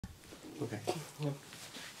Okay. Yeah.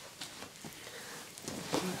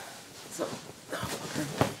 So,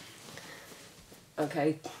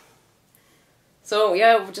 okay. So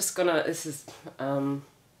yeah, we're just gonna. This is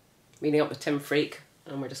meeting up with Tim Freke,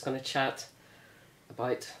 and we're just gonna chat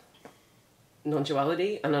about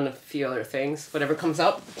non-duality and on a few other things, whatever comes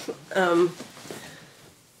up.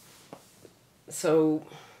 So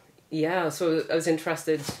yeah, so I was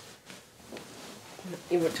interested.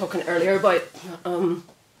 You were talking earlier about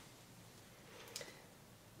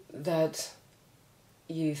that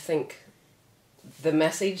you think the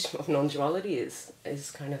message of non-duality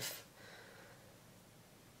is kind of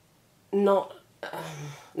not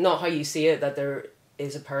how you see it, that there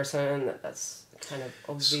is a person, that's kind of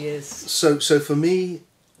obvious. So for me,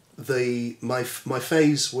 my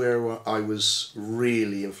phase where I was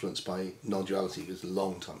really influenced by non-duality was a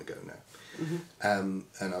long time ago now.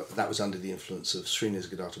 That was under the influence of Sri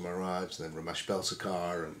Nisargadatta Maharaj, and then Ramesh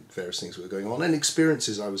Balsekar, and various things that were going on, and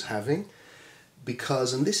experiences I was having.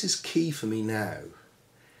 Because, and this is key for me now,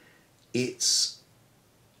 it's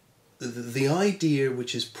the idea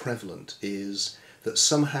which is prevalent is that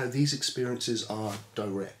somehow these experiences are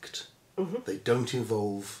direct. They don't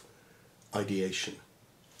involve ideation.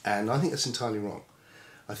 And I think that's entirely wrong.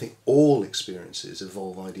 I think all experiences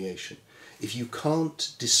involve ideation. If you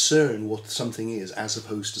can't discern what something is as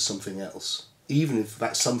opposed to something else, even if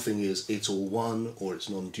that something is it's all one, or it's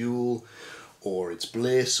non-dual, or it's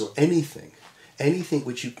bliss, or anything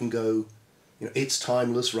which you can go, it's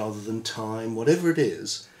timeless rather than time, whatever it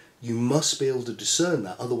is, you must be able to discern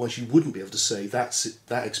that. Otherwise you wouldn't be able to say that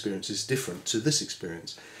experience is different to this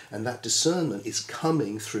experience. And that discernment is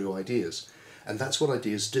coming through ideas. And that's what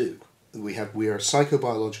ideas do. We are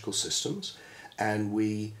psychobiological systems, and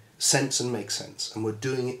we sense and make sense, and we're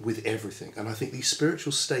doing it with everything. And I think these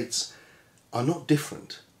spiritual states are not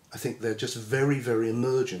different. I think they're just very, very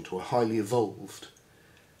emergent or highly evolved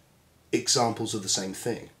examples of the same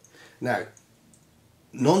thing. Now,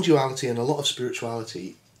 non-duality and a lot of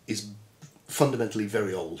spirituality is fundamentally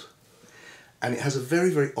very old, and it has a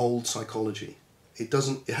very, very old psychology.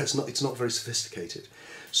 It's not very sophisticated.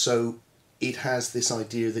 So it has this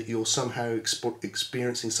idea that you're somehow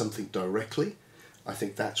experiencing something directly. I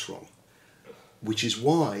think that's wrong. Which is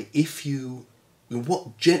why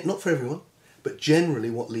not for everyone, but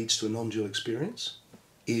generally what leads to a non-dual experience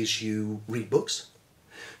is you read books,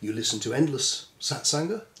 you listen to endless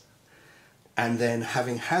satsanga, and then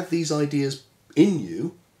having had these ideas in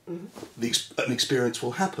you, an experience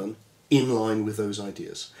will happen in line with those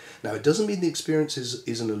ideas. Now, it doesn't mean the experience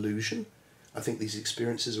is an illusion. I think these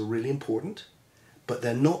experiences are really important, but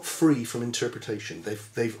they're not free from interpretation.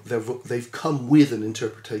 They've come with an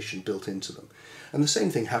interpretation built into them. And the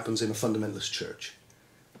same thing happens in a fundamentalist church.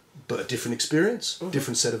 But a different experience,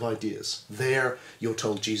 different set of ideas. There, you're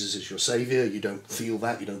told Jesus is your saviour, you don't feel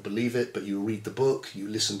that, you don't believe it, but you read the book, you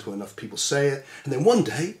listen to enough people say it, and then one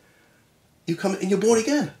day, you come and you're born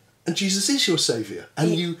again, and Jesus is your saviour,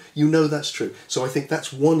 and you know that's true. So I think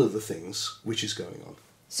that's one of the things which is going on.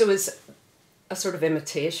 So is a sort of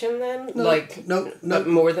imitation then? No. But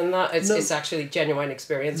more than that, it's actually genuine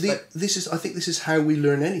experience. I think this is how we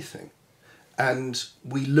learn anything. And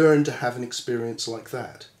we learn to have an experience like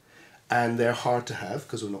that. And they're hard to have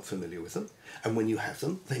because we're not familiar with them. And when you have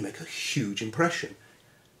them, they make a huge impression.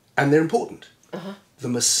 And they're important. The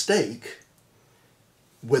mistake,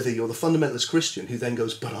 whether you're the fundamentalist Christian who then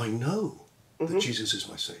goes, but I know that Jesus is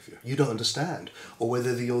my saviour, you don't understand. Or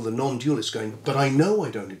whether you're the non-dualist going, but I know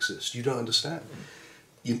I don't exist, you don't understand.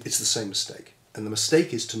 It's the same mistake. And the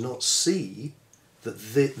mistake is to not see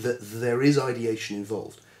that there is ideation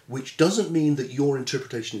involved, which doesn't mean that your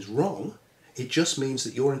interpretation is wrong. It just means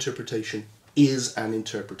that your interpretation is an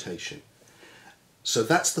interpretation. So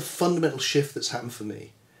that's the fundamental shift that's happened for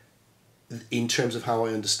me in terms of how I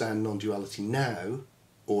understand non-duality now,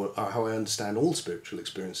 or how I understand all spiritual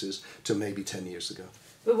experiences, to maybe 10 years ago.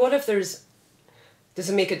 But what if does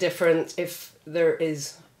it make a difference if there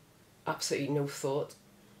is absolutely no thought?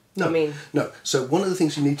 No. So one of the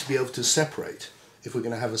things you need to be able to separate, if we're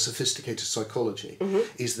going to have a sophisticated psychology,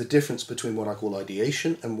 is the difference between what I call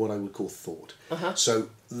ideation and what I would call thought. So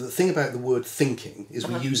the thing about the word thinking is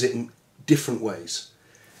we use it in different ways.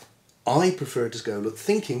 I prefer to go, look,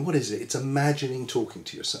 thinking, what is it? It's imagining talking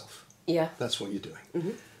to yourself. Yeah. That's what you're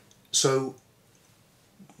doing. So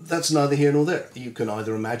that's neither here nor there. You can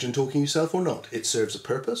either imagine talking to yourself or not. It serves a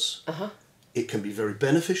purpose. It can be very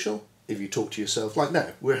beneficial. If you talk to yourself, like now,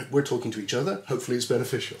 we're talking to each other, hopefully it's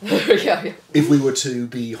beneficial. Yeah. If we were to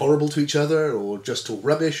be horrible to each other, or just talk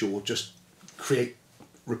rubbish, or just create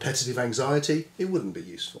repetitive anxiety, it wouldn't be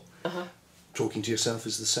useful. Talking to yourself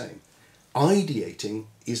is the same. ideating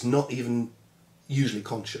is not even usually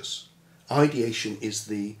conscious. Ideation is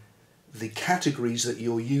the categories that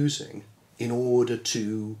you're using in order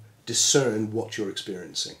to discern what you're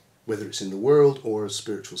experiencing, whether it's in the world or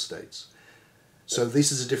spiritual states. So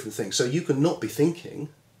this is a different thing. So you can not be thinking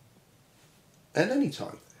at any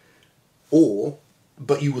time,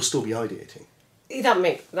 but you will still be ideating. That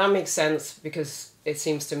makes sense, because it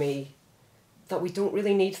seems to me that we don't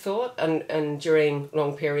really need thought, and during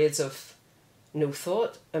long periods of no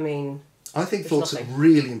thought, I mean, I think thoughts nothing. are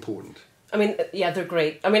really important. I mean, yeah, they're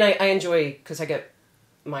great. I mean, I enjoy, because I get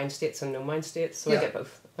mind states and no mind states, so I get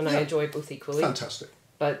both, and I enjoy both equally. Fantastic.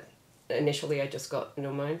 But initially I just got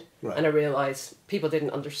no mind, right. And I realised people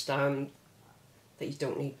didn't understand that you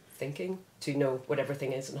don't need thinking to know what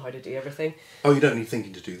everything is and how to do everything. Oh, you don't need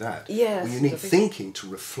thinking to do that. Yes. Well, you need thinking to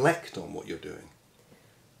reflect on what you're doing.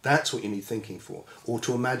 That's what you need thinking for, or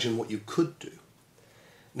to imagine what you could do.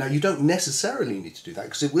 Now, you don't necessarily need to do that,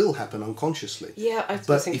 because it will happen unconsciously. Yeah, I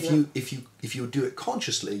but if you do it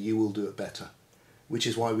consciously, you will do it better, which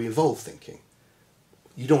is why we evolve thinking.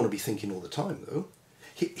 You don't want to be thinking all the time, though.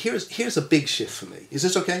 Here's a big shift for me. Is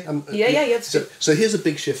this okay? Yeah. So here's a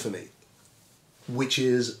big shift for me, which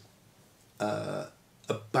is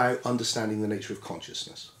about understanding the nature of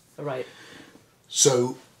consciousness. Right.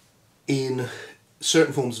 So in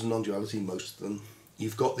certain forms of non-duality, most of them,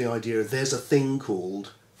 you've got the idea there's a thing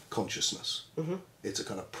called consciousness. Mm-hmm. It's a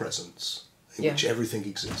kind of presence in which everything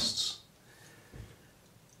exists.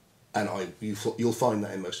 And you'll find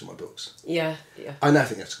that in most of my books. Yeah. I now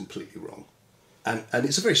think that's completely wrong. And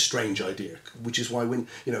it's a very strange idea, which is why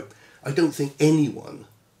I don't think anyone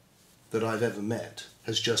that I've ever met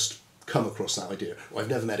has just come across that idea. Or I've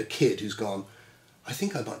never met a kid who's gone, I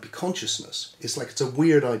think I might be consciousness. It's like, it's a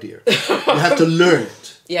weird idea. You have to learn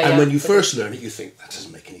it. And when you first learn it, you think, that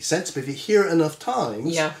doesn't make any sense. But if you hear it enough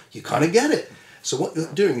times, you kind of get it. So what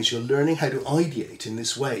you're doing is you're learning how to ideate in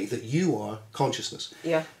this way that you are consciousness.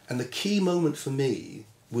 Yeah. And the key moment for me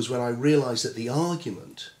was when I realised that the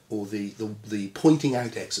argument, or the pointing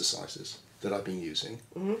out exercises that I've been using,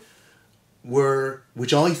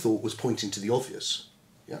 which I thought was pointing to the obvious.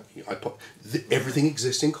 Yeah, everything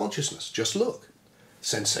exists in consciousness. Just look.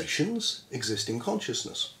 Sensations exist in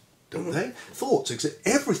consciousness, don't they? Thoughts exist.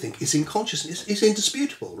 Everything is in consciousness. It's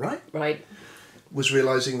indisputable, right? Right. Was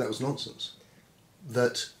realising that was nonsense.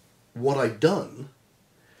 That what I'd done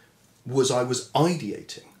was I was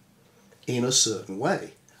ideating in a certain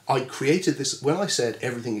way. I created this, when I said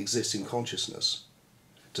everything exists in consciousness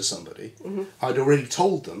to somebody, I'd already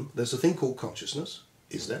told them there's a thing called consciousness,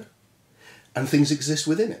 is there? And things exist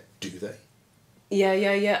within it, do they? Yeah,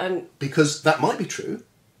 and because that might be true,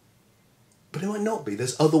 but it might not be.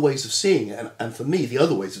 There's other ways of seeing it, and for me, the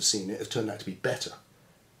other ways of seeing it have turned out to be better.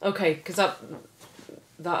 Okay, because that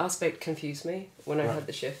aspect confused me when I had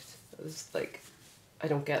the shift. I was like, I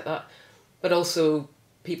don't get that. But also,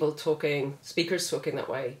 speakers talking that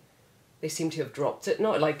way, they seem to have dropped it.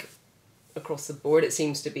 Not like across the board, it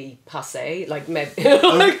seems to be passé. Like maybe.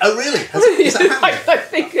 Oh really? Is that happening? I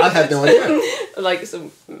think I had no idea. Like, so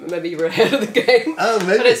maybe you were ahead of the game. Oh,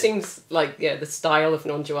 maybe. But it seems like, the style of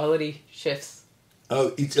non-duality shifts.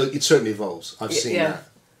 Oh, it certainly evolves. I've seen that.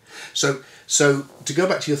 So to go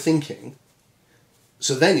back to your thinking,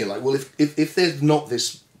 so then you're like, well, if there's not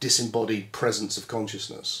this disembodied presence of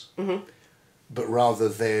consciousness, but rather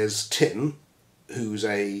there's Tim, who's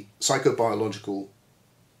a psychobiological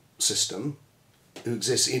system who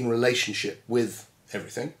exists in relationship with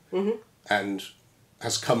everything, and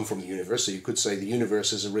has come from the universe. So you could say the universe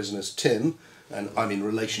has arisen as Tim, and I'm in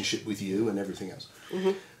relationship with you and everything else.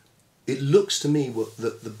 It looks to me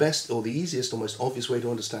that the best, or the easiest or most obvious way to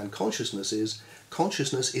understand consciousness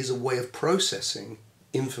is a way of processing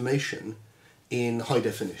information in high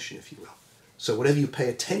definition, if you will. So whatever you pay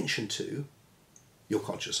attention to, you're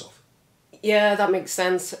conscious of. Yeah, that makes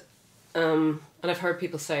sense. And I've heard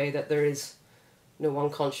people say that there is no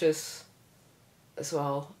unconscious as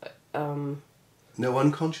well. No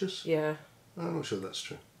unconscious? Yeah. I'm not sure that's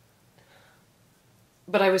true.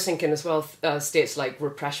 But I was thinking as well, states like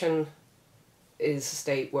repression is a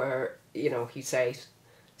state where, you say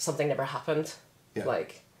something never happened. Yeah.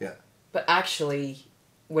 But actually,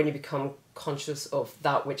 when you become conscious of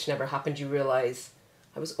that which never happened, you realise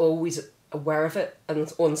I was always aware of it,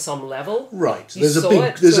 and on some level. Right. There's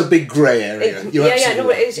a big grey area.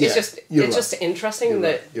 It's just interesting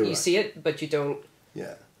that you see it, but you don't.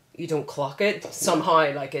 Yeah. You don't clock it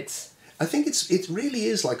somehow. Like it's. I think it really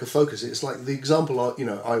is like a focus. It's like the example I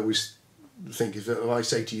always think is that if I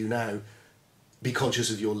say to you now, be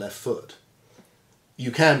conscious of your left foot,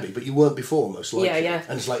 You can be, but you weren't before, most likely. Yeah, yeah.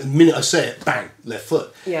 And it's like the minute I say it, bang, left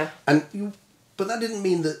foot. Yeah. But that didn't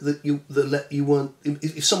mean that you weren't.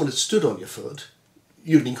 If someone had stood on your foot,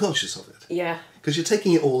 you'd have been conscious of it. Yeah. Because you're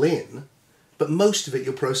taking it all in, but most of it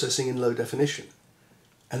you're processing in low definition.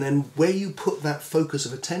 And then where you put that focus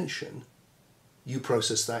of attention, you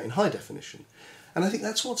process that in high definition. And I think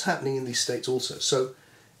that's what's happening in these states also. So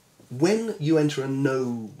when you enter a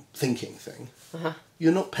no thinking thing,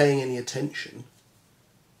 you're not paying any attention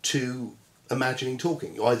to imagining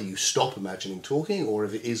talking. Either you stop imagining talking, or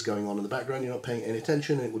if it is going on in the background, you're not paying any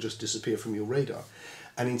attention and it will just disappear from your radar.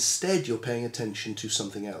 And instead you're paying attention to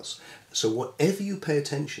something else. So whatever you pay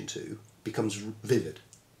attention to becomes vivid.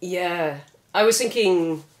 Yeah. I was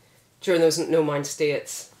thinking during those no mind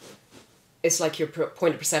states, it's like your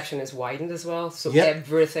point of perception is widened as well. So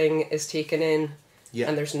everything is taken in,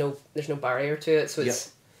 and there's no barrier to it. So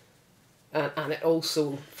it's and it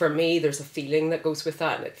also, for me, there's a feeling that goes with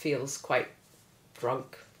that, and it feels quite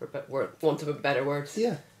drunk, for want of a better word.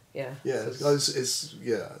 Yeah. Yeah. Yeah. So it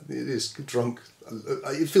is drunk.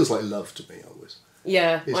 It feels like love to me always.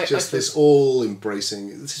 Yeah. It's just this all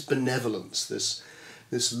embracing, this benevolence, this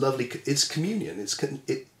lovely. It's communion.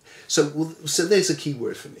 So there's a key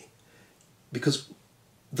word for me, because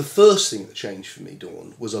the first thing that changed for me,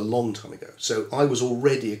 Dawn, was a long time ago. So I was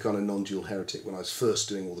already a kind of non-dual heretic when I was first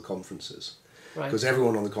doing all the conferences. Right. Because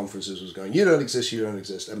everyone on the conferences was going, you don't exist, you don't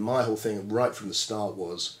exist. And my whole thing right from the start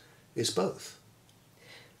was, it's both.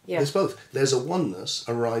 Yeah. It's both. There's a oneness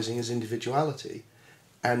arising as individuality,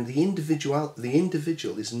 and the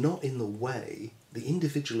individual is not in the way. The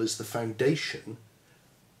individual is the foundation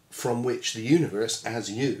from which the universe, as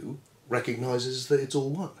you, recognises that it's all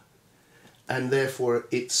one. And therefore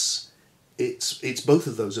it's both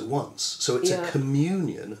of those at once. So it's a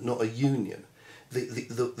communion, not a union.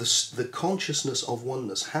 The consciousness of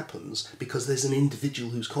oneness happens because there's an individual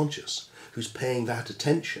who's conscious, who's paying that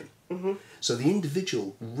attention. Mm-hmm. So the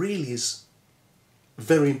individual really is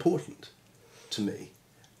very important to me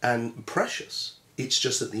and precious. It's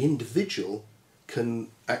just that the individual can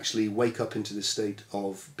actually wake up into this state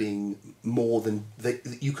of being more than...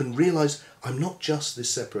 you can realise, I'm not just this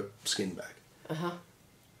separate skin bag.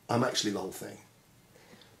 I'm actually the whole thing.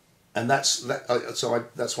 And that's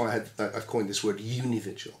why I've coined this word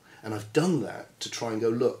unividual. And I've done that to try and go,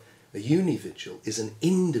 look, a unividual is an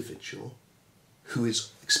individual who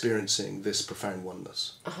is experiencing this profound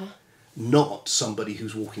oneness. Not somebody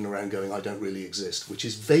who's walking around going, I don't really exist, which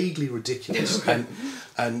is vaguely ridiculous.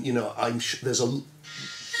 and you know, I'm sure there's a lot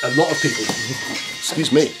of people...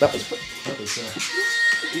 Excuse me, that was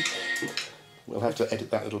we'll have to edit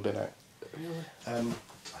that little bit out. I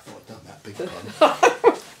thought I'd done that big pun.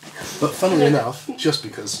 But funnily enough, just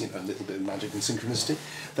because, you know, a little bit of magic and synchronicity,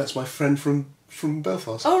 that's my friend from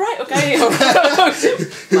Belfast. Oh, right, okay.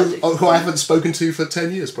 who I haven't spoken to for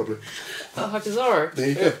 10 years, probably. Oh, how bizarre. There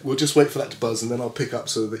you go. We'll just wait for that to buzz and then I'll pick up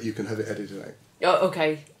so that you can have it edited out. Oh,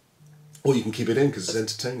 okay. Or you can keep it in because it's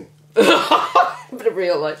entertaining. But in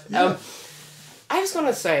real life. Yeah. I was going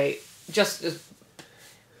to say, just...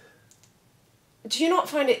 do you not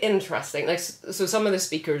find it interesting? Like, so some of the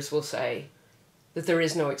speakers will say that there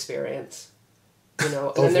is no experience, you know,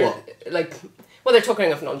 of what? Like, well, they're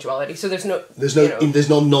talking of non-duality, so there's no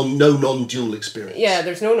non-dual experience. Yeah,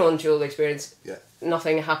 there's no non-dual experience. Yeah,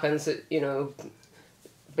 nothing happens. You know,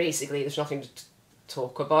 basically, there's nothing to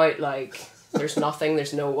talk about. Like, there's nothing.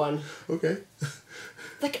 There's no one. Okay.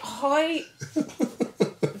 Like how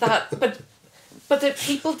that, but that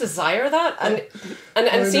people desire that,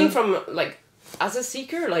 and seen from like. As a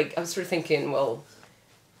seeker, like, I was sort of thinking, well,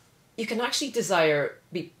 you can actually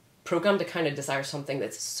be programmed to kind of desire something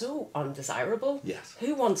that's so undesirable. Yes.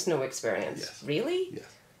 Who wants no experience? Yes. Really? Yes.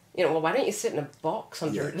 You know, well, why don't you sit in a box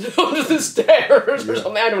under the stairs or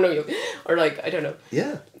something? I don't know. Or like, I don't know.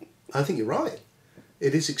 Yeah, I think you're right.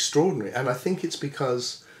 It is extraordinary. And I think it's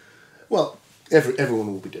because, well, everyone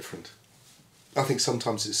will be different. I think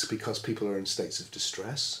sometimes it's because people are in states of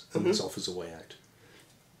distress and this offers a way out.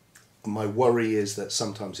 My worry is that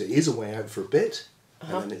sometimes it is a way out for a bit,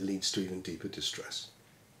 and then it leads to even deeper distress.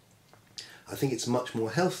 I think it's much more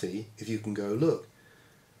healthy if you can go, look,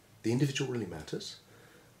 the individual really matters.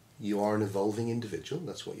 You are an evolving individual,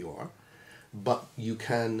 that's what you are. But you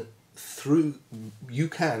can,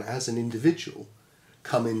 as an individual,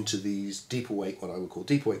 come into these deep awake, what I would call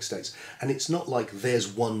deep awake states. And it's not like there's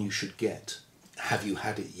one you should get. Have you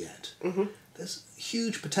had it yet? There's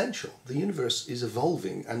huge potential. The universe is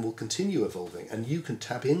evolving and will continue evolving, and you can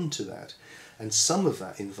tap into that. And some of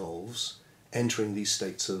that involves entering these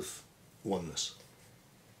states of oneness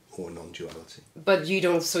or non-duality. But you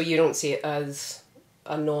don't see it as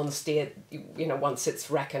a non-state, you know, once it's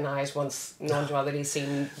recognised, once non-duality is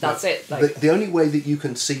seen, that's it. The only way that you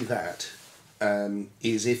can see that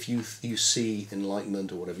is if you see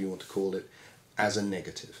enlightenment, or whatever you want to call it, as a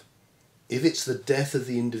negative. If it's the death of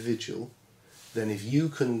the individual, then if you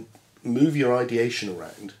can move your ideation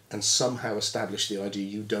around and somehow establish the idea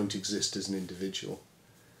you don't exist as an individual,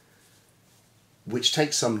 which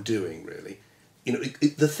takes some doing, really. You know,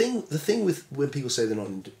 the thing with when people say they're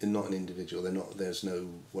not an individual, there's no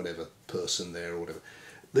whatever person there or whatever.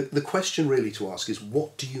 The question really to ask is,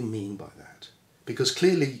 what do you mean by that? Because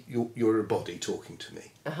clearly you're a body talking to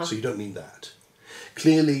me, so you don't mean that.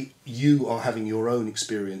 Clearly you are having your own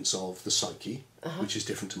experience of the psyche, which is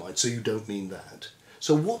different to mine, so you don't mean that.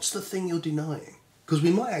 So what's the thing you're denying? Because we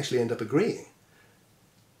might actually end up agreeing.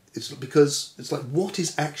 It's because it's like, what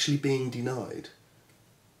is actually being denied?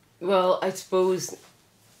 Well, I suppose...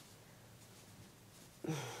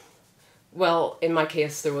 Well, in my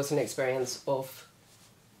case, there was an experience of,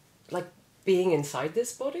 like, being inside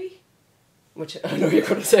this body, which I know you're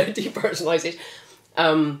going to say depersonalization.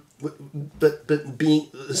 But being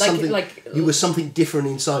something, you were something different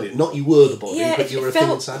inside it. Not you were the body, but you were a thing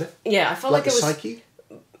inside it. Yeah, I felt like it was psyche.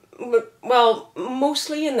 Well,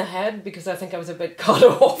 mostly in the head, because I think I was a bit cut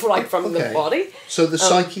off, like, from the body. So the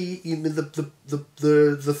psyche, you mean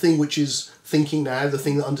the thing which is thinking now, the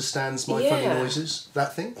thing that understands my funny noises,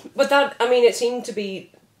 that thing. But that, I mean, it seemed to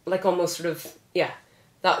be like almost sort of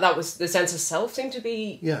that was the sense of self seemed to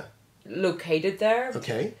be located there.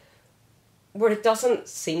 Okay. Where it doesn't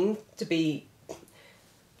seem to be,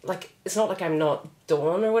 like, it's not like I'm not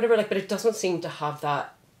done or whatever, like, but it doesn't seem to have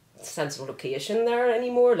that sense of location there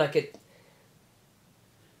anymore, like it,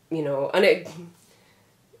 you know, and it,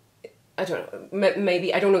 I don't know,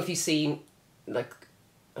 maybe, I don't know if you see, like,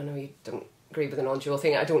 I know you don't agree with the non-dual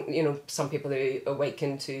thing, I don't, you know, some people who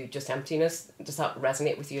awaken to just emptiness, does that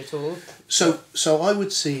resonate with you at all? So I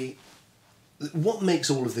would see, what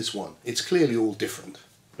makes all of this one? It's clearly all different.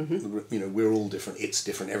 You know, we're all different, it's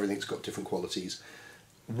different, everything's got different qualities.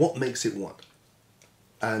 What makes it one?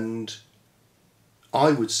 And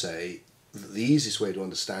I would say that the easiest way to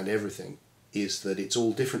understand everything is that it's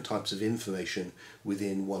all different types of information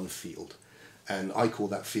within one field. And I call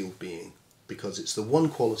that field being, because it's the one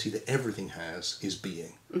quality that everything has is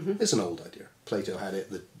being. It's an old idea. Plato had it,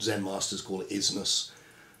 the Zen masters call it isness.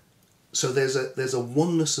 So there's a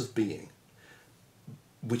oneness of being,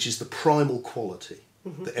 which is the primal quality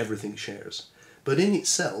that everything shares. But in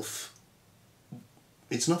itself,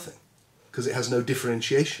 it's nothing, because it has no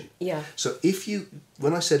differentiation. Yeah. So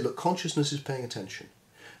when I said, look, consciousness is paying attention,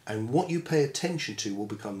 and what you pay attention to will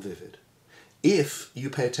become vivid. If you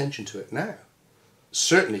pay attention to it now,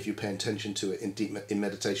 certainly if you pay attention to it in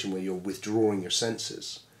meditation where you're withdrawing your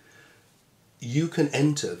senses, you can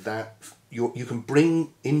enter that, you can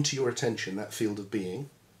bring into your attention that field of being,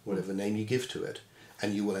 whatever name you give to it,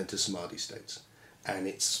 and you will enter samadhi states. And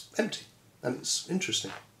it's empty, and it's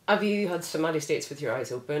interesting. Have you had samadhi states with your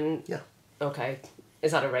eyes open? Yeah. Okay.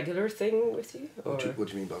 Is that a regular thing with you? Or? What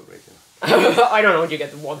do you mean by regular? I don't know. Do you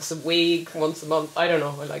get them once a week, once a month? I don't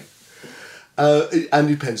know. And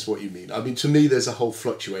it depends what you mean. I mean, to me, there's a whole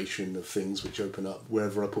fluctuation of things which open up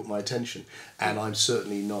wherever I put my attention. And I'm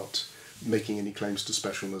certainly not making any claims to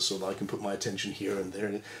specialness or that I can put my attention here and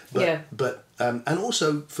there. But and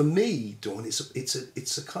also, for me, Dawn,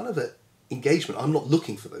 it's a kind of a engagement. I'm not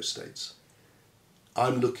looking for those states.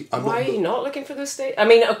 Why are you not looking for those states? I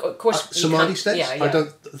mean, of course, samadhi states. Yeah.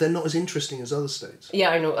 They're not as interesting as other states.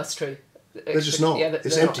 Yeah, I know, that's true. They're just not. Yeah,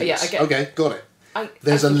 it's emptiness. Not. Okay, got it.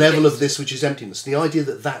 There's a level of this which is emptiness. The idea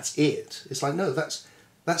that that's it. It's like, no,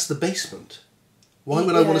 that's the basement. Why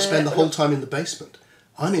would I want to spend the whole time in the basement?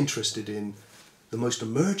 I'm interested in the most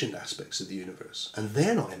emergent aspects of the universe, and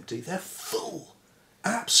they're not empty. They're full,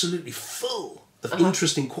 absolutely full of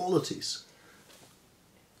interesting qualities.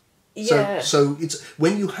 Yeah. So it's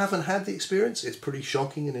when you haven't had the experience, it's pretty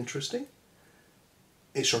shocking and interesting.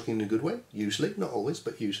 It's shocking in a good way, usually, not always,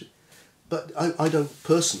 but usually. But I don't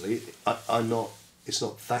personally. I'm not. It's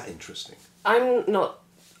not that interesting. I'm not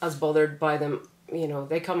as bothered by them. You know,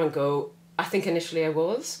 they come and go. I think initially I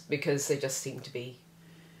was, because they just seem to be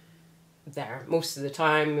there most of the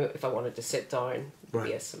time. If I wanted to sit down,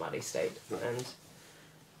 be a samadhi state, and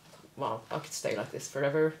well, I could stay like this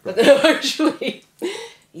forever. But then actually.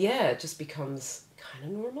 Yeah, it just becomes kind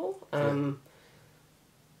of normal.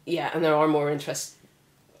 Yeah, and there are more interesting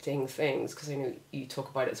things, because I know you talk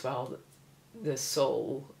about it as well, the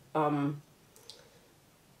soul, you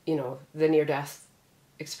know, the near-death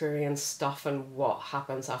experience stuff and what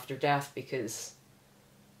happens after death, because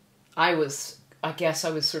I guess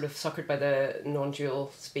I was sort of suckered by the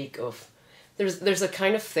non-dual speak of there's a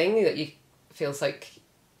kind of thing that you feels like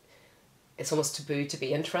it's almost taboo to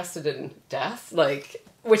be interested in death, like,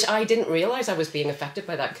 which I didn't realise I was being affected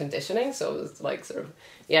by that conditioning. So it was like sort of,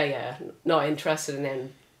 not interested, and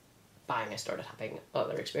then bang, I started having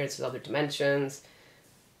other experiences, other dimensions,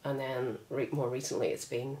 and then more recently it's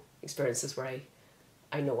been experiences where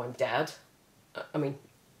I know I'm dead. I mean,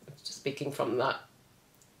 just speaking from that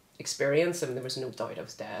experience, I mean, there was no doubt I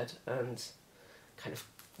was dead, and kind of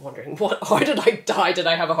wondering, how did I die? Did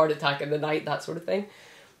I have a heart attack in the night? That sort of thing.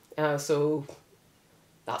 So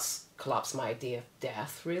that's collapsed my idea of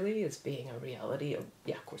death, really, as being a reality.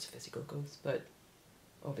 Yeah, of course, physical goes, but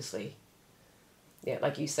obviously, yeah,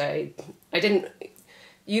 like you say,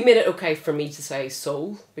 you made it okay for me to say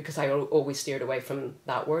soul, because I always steered away from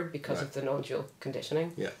that word because of the non-dual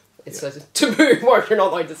conditioning. Yeah. It's a taboo word, you're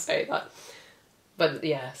not allowed to say that. But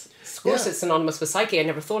yes, of course it's synonymous with psyche. I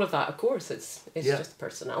never thought of that. Of course, it's just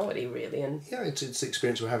personality, really. And it's the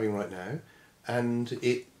experience we're having right now, and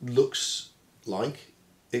it looks like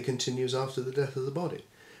it continues after the death of the body,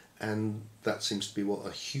 and that seems to be what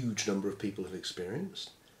a huge number of people have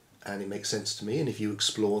experienced, and it makes sense to me. And if you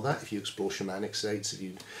explore that, if you explore shamanic states, if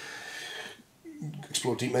you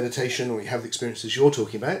explore deep meditation, or you have the experiences you're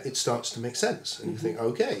talking about, it starts to make sense, and you think,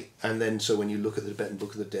 okay. And then so when you look at the Tibetan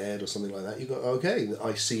Book of the Dead or something like that, you go, okay,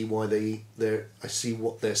 I see why I see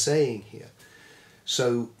what they're saying here.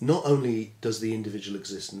 So not only does the individual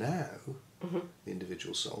exist now, the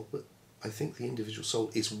individual soul, but I think the individual soul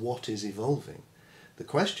is what is evolving. The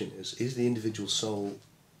question is the individual soul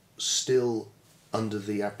still under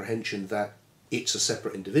the apprehension that it's a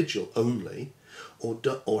separate individual only,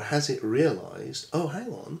 or has it realised, oh,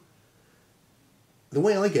 hang on, the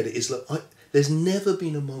way I get it is, look, there's never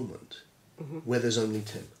been a moment where there's only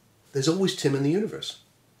Tim. There's always Tim in the universe.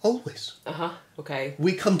 Always. Okay.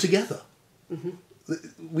 We come together.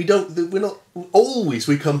 We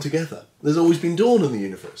come together. There's always been dawn in the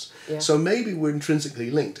universe. Yeah. So maybe we're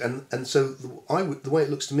intrinsically linked. And so the way it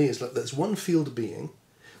looks to me is like there's one field of being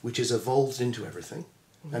which has evolved into everything,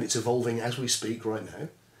 and it's evolving as we speak right now.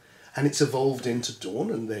 And it's evolved into dawn,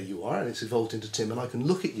 and there you are, and it's evolved into Tim, and I can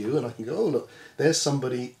look at you and I can go, oh, look, there's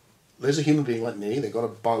a human being like me, they've got a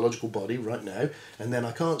biological body right now, and then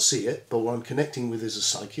I can't see it, but what I'm connecting with is a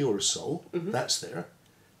psyche or a soul, that's there.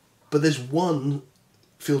 But there's one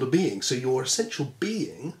field of being, so your essential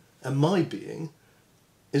being and my being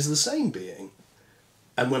is the same being.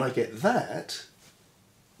 And when I get that,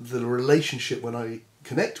 the relationship when I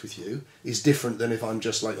connect with you is different than if I'm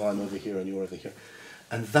just like, oh, I'm over here and you're over here.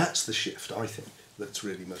 And that's the shift, I think, that's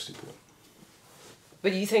really most important.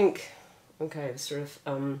 But you think, okay, sort of,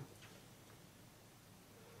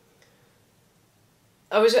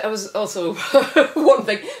 I was also one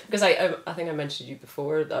thing, because I think I mentioned you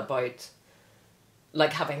before about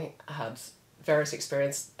like having had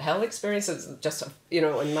various hell experiences, just, you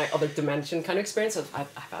know, in my other dimension kind of experience.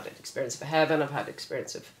 I've had an experience of heaven, I've had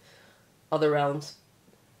experience of other realms,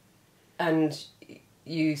 and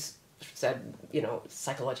you said, you know,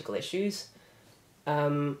 psychological issues,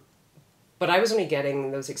 but I was only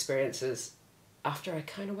getting those experiences after I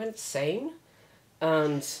kind of went sane,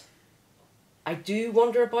 and I do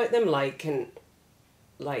wonder about them, like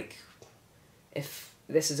if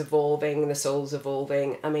this is evolving, the soul's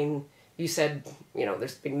evolving. I mean, you said, you know,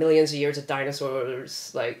 there's been millions of years of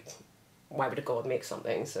dinosaurs, like, why would a god make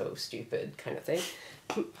something so stupid, kind of thing.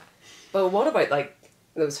 But what about, like,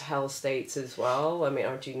 those hell states as well? I mean,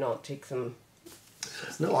 aren't you not take them?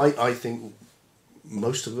 No, I think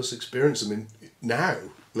most of us experience them now,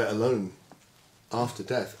 let alone after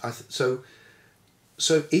death. So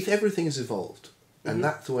if everything is evolved, and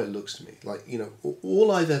that's the way it looks to me, like, you know,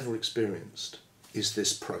 all I've ever experienced is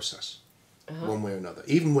this process, one way or another.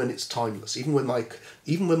 Even when it's timeless, even when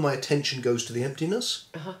my attention goes to the emptiness,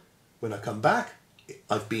 when I come back,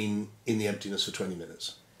 I've been in the emptiness for 20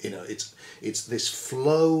 minutes. You know, it's this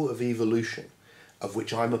flow of evolution of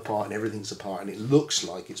which I'm a part and everything's a part, and it looks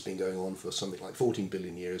like it's been going on for something like 14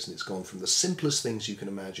 billion years, and it's gone from the simplest things you can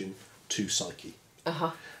imagine to psyche.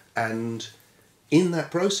 And in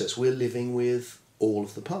that process, we're living with all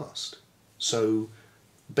of the past. So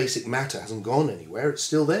basic matter hasn't gone anywhere, it's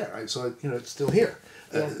still there. Right? So, you know, it's still here.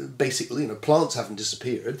 Basically, you know, plants haven't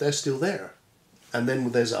disappeared, they're still there. And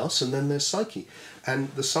then there's us, and then there's psyche.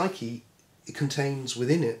 And the psyche, it contains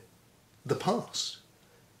within it the past,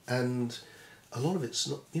 and a lot of it's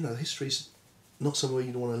not, you know, history's not somewhere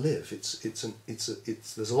you want to live.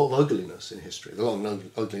 There's a lot of ugliness in history. There's a lot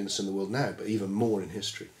of ugliness in the world now, but even more in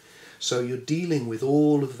history. So you're dealing with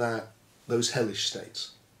all of that, those hellish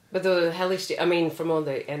states. But the hellish state, I mean, from all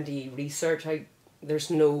the ND research, there's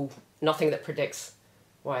nothing that predicts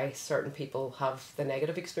why certain people have the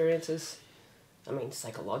negative experiences. I mean,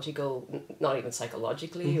 not even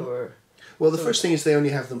psychologically, or... Well, the first thing is they only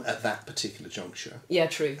have them at that particular juncture. Yeah,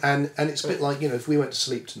 true. And it's a bit like, if we went to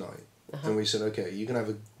sleep tonight and we said, okay, you're going to have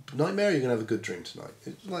a nightmare, or you're going to have a good dream tonight.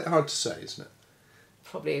 It's like hard to say, isn't it?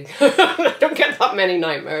 Probably. I don't get that many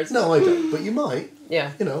nightmares. No, I don't, but you might.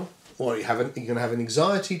 Yeah. Or you're going to have an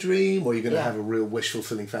anxiety dream, or you're going to have a real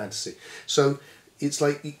wish-fulfilling fantasy. So it's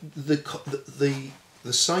like the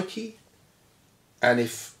psyche, and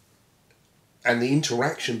the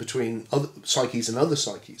interaction between other psyches and other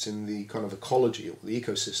psyches in the kind of ecology or the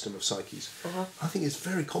ecosystem of psyches, I think it's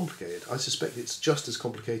very complicated. I suspect it's just as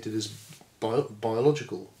complicated as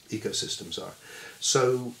biological ecosystems are.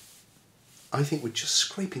 So I think we're just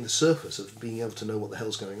scraping the surface of being able to know what the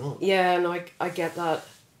hell's going on. Yeah, no, I get that.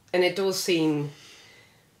 And it does seem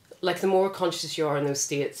like the more conscious you are in those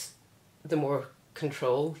states, the more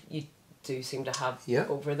control you do seem to have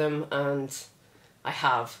over them. And I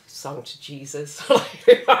have sung to Jesus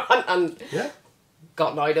and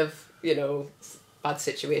gotten out of, bad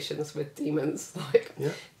situations with demons.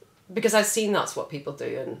 Because I've seen that's what people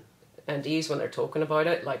do and use when they're talking about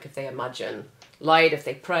it. Like if they imagine light, if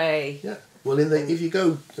they pray. Yeah. Well, if you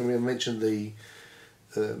go, I mentioned the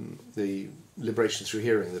Liberation Through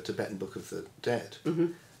Hearing, the Tibetan Book of the Dead,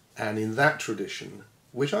 and in that tradition,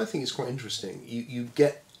 which I think is quite interesting, you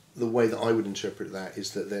get the way that I would interpret that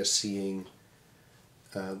is that they're seeing,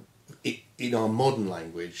 in our modern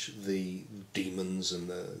language, the demons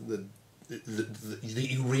and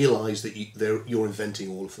you realise that you're inventing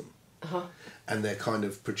all of them. And they're kind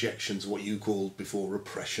of projections of what you called before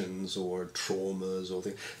repressions or traumas or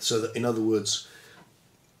things. So that, in other words,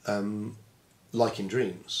 like in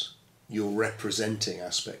dreams, you're representing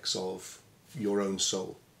aspects of your own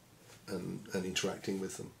soul and interacting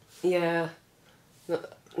with them. Yeah. No,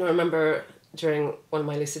 I remember during one of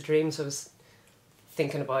my lucid dreams, I was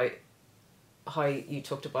thinking about how you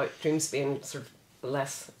talked about dreams being sort of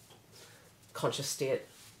less conscious state.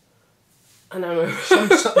 And I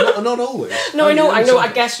remember not always. No, I know.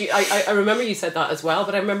 I guess I remember you said that as well.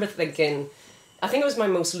 But I remember thinking, I think it was my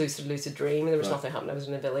most lucid dream. There was nothing happening. I was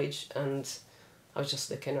in a village, and I was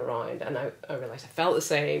just looking around, and I realised I felt the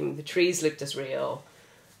same. The trees looked as real.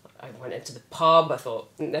 I went into the pub. I thought,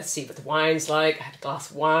 let's see what the wine's like. I had a glass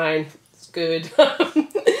of wine. It's good.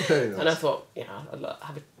 Very nice. And I thought, I'll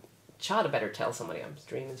have a chat. I better tell somebody I'm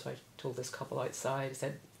dreaming. So I told this couple outside. I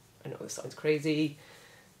said, I know this sounds crazy.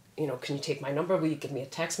 Can you take my number? Will you give me a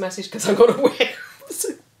text message? Because I'm going to wait.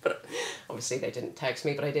 But obviously they didn't text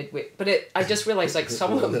me, but I did wait. But I just realised, like,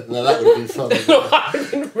 some of them... No, that would have been fun. No, that would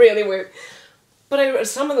have been really weird. But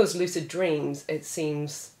some of those lucid dreams, it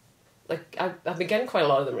seems... Like, I've been getting quite a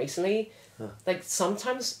lot of them recently. Like,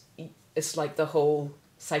 sometimes it's like the whole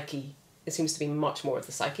psyche... It seems to be much more of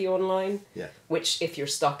the psyche online. Yeah. Which, if you're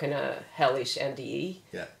stuck in a hellish NDE,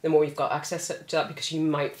 the more you've got access to that, because you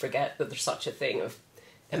might forget that there's such a thing of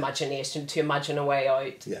imagination, to imagine a way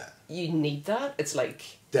out. Yeah. You need that. It's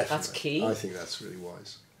like, definitely. That's key. I think that's really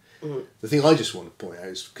wise. The thing I just want to point out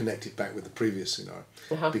is connected back with the previous scenario,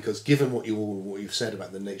 because given what you've said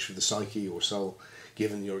about the nature of the psyche or soul,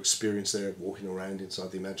 given your experience there of walking around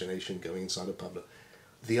inside the imagination, going inside a public,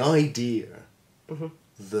 the idea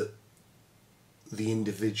that the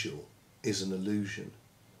individual is an illusion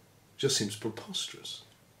just seems preposterous.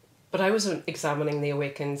 But I was examining the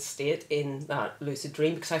awakened state in that lucid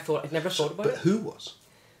dream because I thought I'd never thought about it. But who was?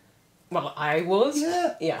 Well, I was.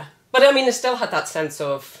 Yeah. Yeah. But I mean, I still had that sense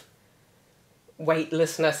of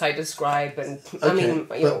weightlessness I describe, and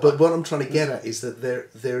but what I'm trying to get at is that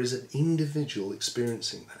there is an individual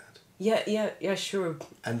experiencing that. Yeah, sure.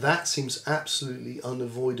 And that seems absolutely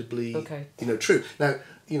unavoidably, true. Now,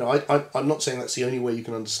 I'm not saying that's the only way you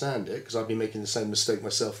can understand it, because I've been making the same mistake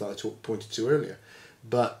myself that I pointed to earlier.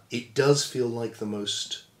 But it does feel like the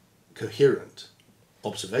most coherent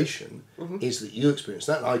observation is that you experience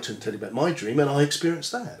that. I can tell you about my dream, and I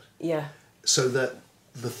experienced that. Yeah. So that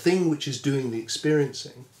the thing which is doing the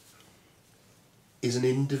experiencing is an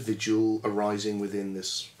individual arising within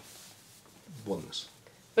this oneness.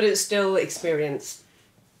 But it's still experienced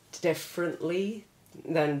differently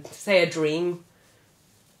than, say, a dream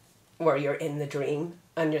where you're in the dream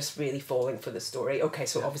and just really falling for the story. Okay,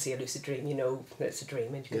 so obviously a lucid dream, it's a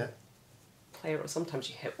dream and you can play around. Sometimes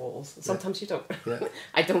you hit walls, sometimes you don't. Yeah.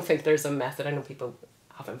 I don't think there's a method. I know people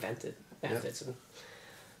have invented methods,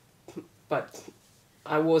 but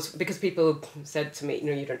I was, because people said to me,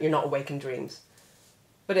 you're not awake in dreams.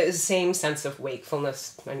 But it is the same sense of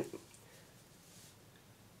wakefulness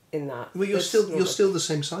in that. Well, you're still the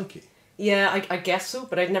same psyche. Yeah, I guess so,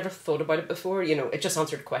 but I'd never thought about it before. It just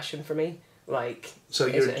answered a question for me. Like, so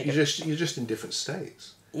you're just in different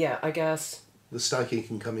states. Yeah, I guess. The psyche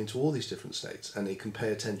can come into all these different states, and it can pay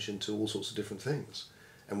attention to all sorts of different things.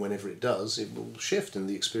 And whenever it does, it will shift, and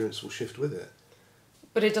the experience will shift with it.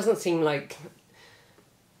 But it doesn't seem like,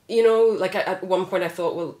 you know, like at one point I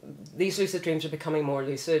thought, well, these lucid dreams are becoming more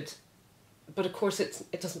lucid, but of course it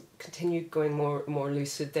doesn't continue going more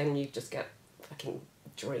lucid. Then you just get fucking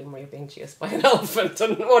dream where you're being chased by an elephant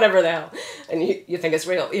and whatever the hell, and you think it's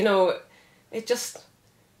real. You know, it just,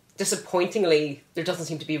 disappointingly, there doesn't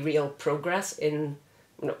seem to be real progress in,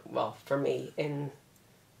 well, for me, in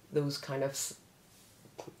those kind of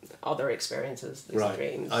other experiences, lucid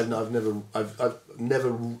dreams. I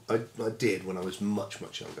did when I was much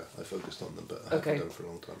younger. I focused on them, but I haven't done it for a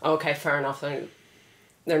long time. Okay, fair enough.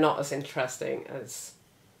 They're not as interesting as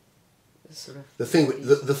sort of the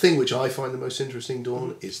thing which I find the most interesting,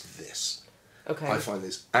 Dawn, is this. Okay. I find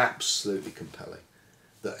this absolutely compelling.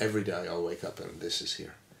 That every day I'll wake up and this is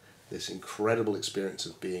here. This incredible experience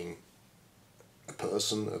of being a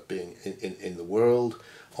person, of being in the world,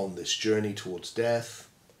 on this journey towards death,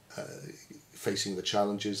 facing the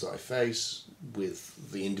challenges that I face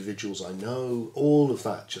with the individuals I know. All of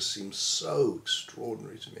that just seems so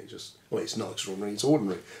extraordinary to me. Well, it's not extraordinary, it's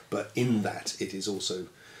ordinary, but in that it is also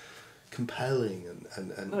compelling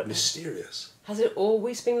and mysterious. Has it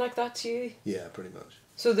always been like that to you? Yeah, pretty much.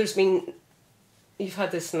 So you've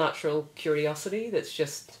had this natural curiosity that's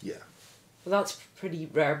just... Yeah. Well, that's pretty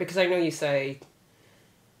rare, because I know you say,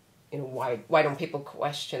 you know, why don't people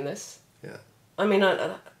question this? Yeah. I mean,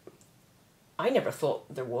 I never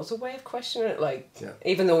thought there was a way of questioning it, like, yeah.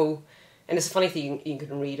 Even though, and it's a funny thing, you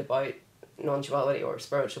can read about non-duality or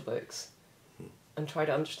spiritual books and try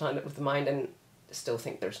to understand it with the mind and still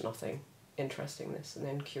think there's nothing interesting in this, and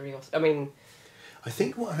then curiosity. I mean... I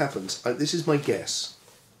think what happens, this is my guess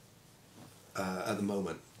at the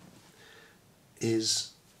moment,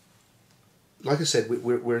 is, like I said,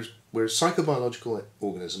 we're psychobiological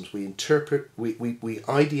organisms. We interpret, we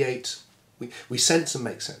ideate, we sense and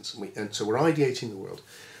make sense, and so we're ideating the world,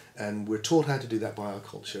 and we're taught how to do that by our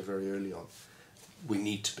culture very early on. We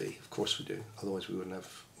need to be, of course we do, otherwise we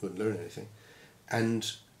wouldn't learn anything,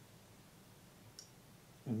 and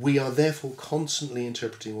we are therefore constantly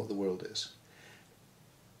interpreting what the world is,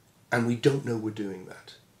 and we don't know we're doing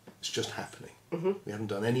that. It's just happening. Mm-hmm.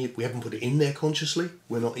 We haven't put it in there consciously.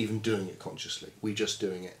 We're not even doing it consciously. We're just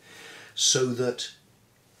doing it. So that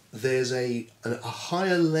there's a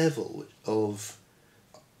higher level of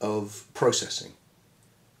processing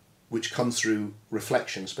which comes through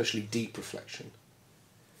reflection, especially deep reflection,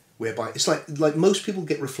 whereby it's like most people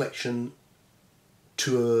get reflection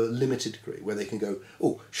to a limited degree, where they can go,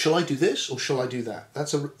 oh, shall I do this or shall I do that?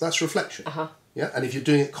 That's reflection. Uh-huh. Yeah, and if you're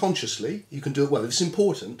doing it consciously, you can do it well. If it's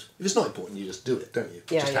important, if it's not important, you just do it, don't you? It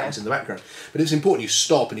just happens in the background. But if it's important, you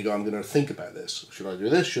stop and you go, I'm going to think about this. Should I do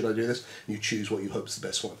this? Should I do this? And you choose what you hope is the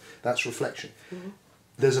best one. That's reflection. Mm-hmm.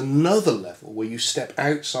 There's another level where you step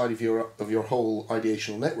outside of your whole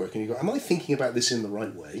ideational network and you go, am I thinking about this in the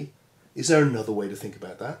right way? Is there another way to think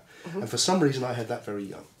about that? Mm-hmm. And for some reason, I had that very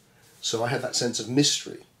young. So I had that sense of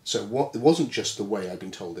mystery. So it wasn't just the way I'd been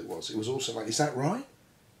told it was. It was also like, is that right?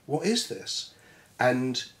 What is this?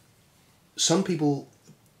 And some people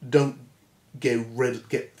don't get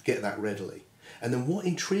that readily. And then what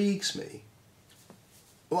intrigues me,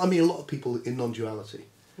 well, I mean, a lot of people in non-duality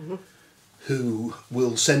mm-hmm. who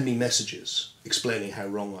will send me messages explaining how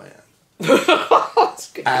wrong I am.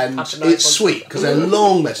 And it's sweet, because they're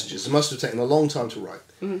long messages. It must have taken a long time to write.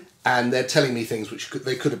 Mm-hmm. And they're telling me things which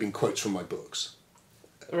they could have been quotes from my books.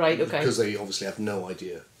 Right, okay. Because they obviously have no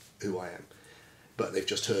idea who I am. But they've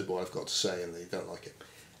just heard what I've got to say and they don't like it.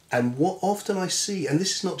 And what often I see, and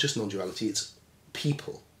this is not just non-duality, it's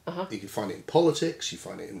people. Uh-huh. You can find it in politics, you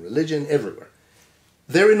find it in religion, everywhere.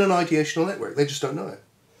 They're in an ideational network, they just don't know it.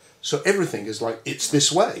 So everything is like, it's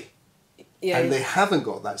this way. Yeah, and they haven't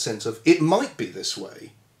got that sense of, it might be this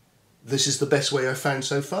way. This is the best way I've found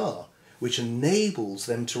so far, which enables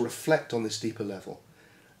them to reflect on this deeper level.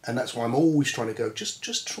 And that's why I'm always trying to go, just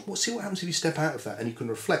see what happens if you step out of that and you can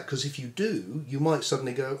reflect. Because if you do, you might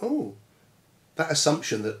suddenly go, oh, that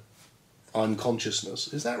assumption that I'm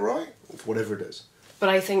consciousness, is that right? Or whatever it is. But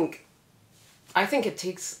I think it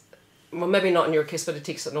takes, well, maybe not in your case, but it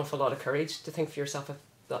takes an awful lot of courage to think for yourself if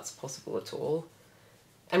that's possible at all.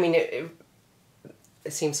 I mean, it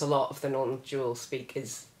seems a lot of the non-dual speak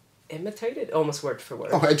is imitated, almost word for word.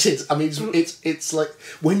 Oh, it is. I mean, it's like,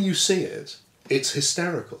 when you see it, it's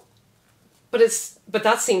hysterical. But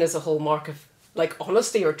that's seen as a hallmark of like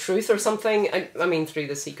honesty or truth or something. I mean, through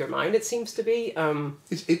the seeker mind, it seems to be.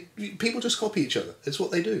 People just copy each other. It's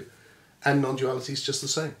what they do, and non-duality is just the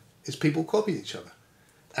same. is people copy each other.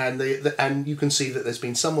 And and you can see that there's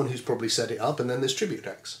been someone who's probably set it up, and then there's tribute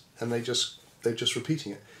acts, and they're just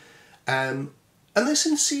repeating it. And they're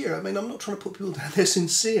sincere. I mean, I'm not trying to put people down. They're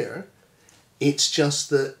sincere. It's just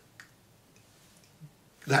that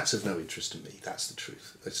that's of no interest to me. That's the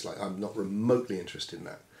truth. It's like I'm not remotely interested in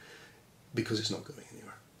that because it's not going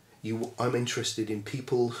anywhere. I'm interested in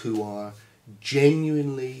people who are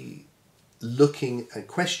genuinely looking and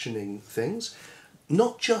questioning things,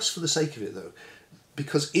 not just for the sake of it though.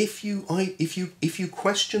 Because if you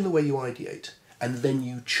question the way you ideate and then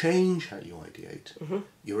you change how you ideate,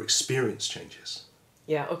 your experience changes.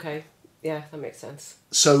 Yeah, okay. Yeah, that makes sense.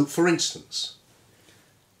 So, for instance,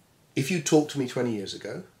 if you talked to me 20 years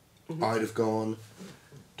ago, I'd have gone,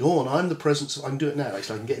 Dawn, I'm the presence of... I can do it now,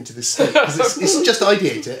 actually, I can get into this state. Because it's just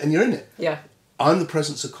ideate it and you're in it. Yeah. I'm the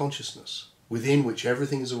presence of consciousness within which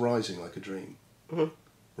everything is arising like a dream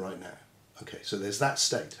right now. Okay, so there's that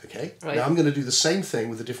state, okay? Right. Now I'm going to do the same thing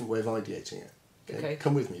with a different way of ideating it. Okay?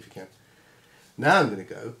 Come with me if you can. Now I'm going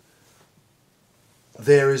to go,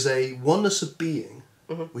 there is a oneness of being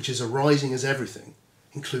which is arising as everything,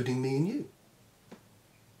 including me and you.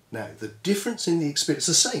 Now, the difference in the experience,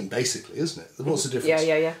 it's the same basically, isn't it? What's the difference?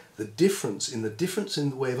 Yeah. The difference in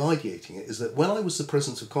the way of ideating it is that when I was the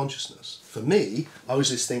presence of consciousness, for me, I was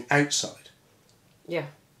this thing outside. Yeah.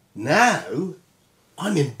 Now,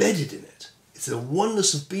 I'm embedded in it. It's a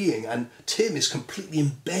oneness of being, and Tim is completely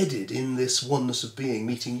embedded in this oneness of being,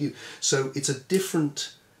 meeting you. So it's a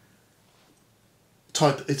different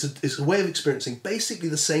type, it's a way of experiencing basically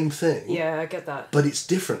the same thing. Yeah, I get that. But it's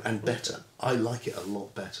different and better. I like it a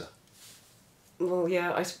lot better. Well,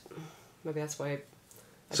 yeah, maybe that's why...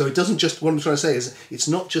 So it doesn't just, what I'm trying to say is, it's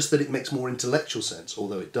not just that it makes more intellectual sense,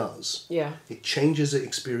 although it does. Yeah. It changes it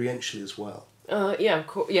experientially as well. Yeah, of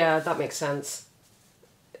course. Yeah, that makes sense.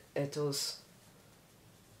 It does.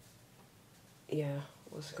 Yeah,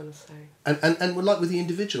 what was I going to say? And like with the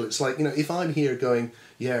individual, it's like, you know, if I'm here going,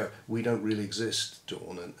 yeah, we don't really exist,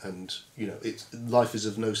 Dawn, and you know, life is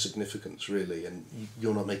of no significance really, and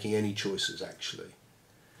you're not making any choices actually.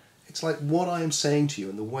 It's like what I am saying to you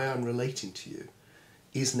and the way I'm relating to you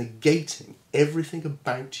is negating everything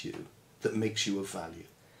about you that makes you of value.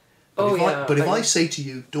 But if I say to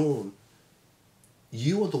you, Dawn,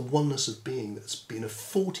 you are the oneness of being that's been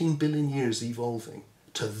 14 billion years evolving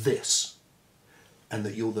to this, and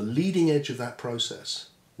that you're the leading edge of that process,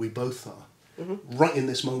 we both are, right in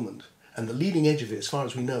this moment. And the leading edge of it, as far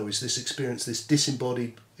as we know, is this experience, this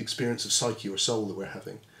disembodied experience of psyche or soul that we're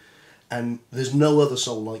having. And there's no other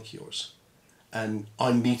soul like yours. And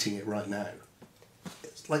I'm meeting it right now.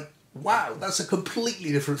 It's like, wow, that's a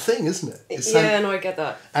completely different thing, isn't it? No, I get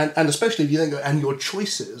that. And especially if you then go, and your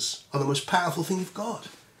choices are the most powerful thing you've got,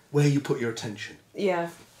 where you put your attention.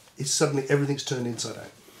 Yeah. It's suddenly, everything's turned inside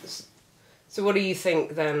out. So what do you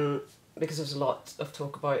think then, because there's a lot of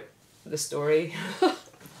talk about the story.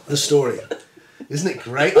 The story. Isn't it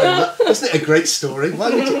great? Isn't it a great story? Why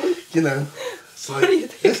would you know, it's like,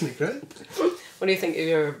 isn't it great? What do you think of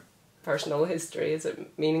your personal history? Is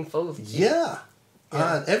it meaningful? Yeah.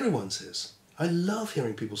 And everyone's is. I love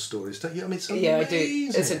hearing people's stories, don't you? I mean, it's amazing. Yeah, I do.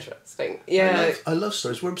 It's interesting. Yeah. I love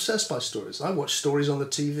stories. We're obsessed by stories. I watch stories on the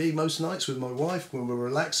TV most nights with my wife when we're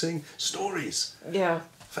relaxing. Stories. Yeah.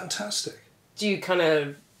 Fantastic. Do you kind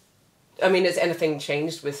of... I mean, has anything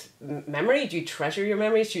changed with memory? Do you treasure your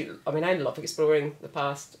memories? I mean, I love exploring the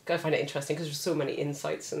past. I find it interesting because there's so many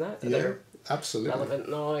insights in that. Yeah, absolutely. Relevant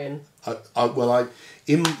now. And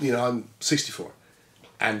I'm 64,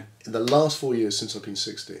 and in the last 4 years since I've been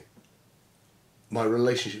 60, my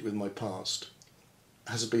relationship with my past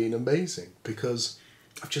has been amazing because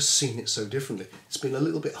I've just seen it so differently. It's been a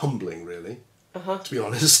little bit humbling, really. To be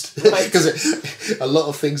honest, because a lot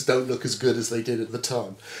of things don't look as good as they did at the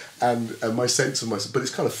time, and my sense of myself. But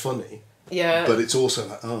it's kind of funny. Yeah. But it's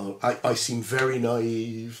also like, I seem very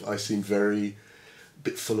naive. I seem very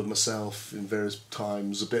bit full of myself in various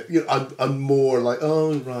times. A bit, you know, I'm more like,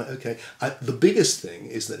 oh right, okay. The biggest thing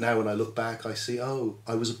is that now when I look back, I see, oh,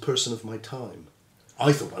 I was a person of my time.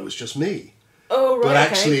 I thought I was just me. Oh, right, but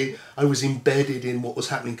actually, I was embedded in what was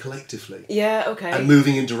happening collectively. Yeah, okay. And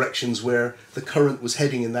moving in directions where the current was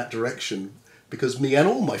heading in that direction because me and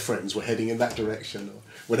all my friends were heading in that direction or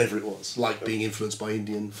whatever it was, like being influenced by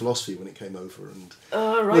Indian philosophy when it came over and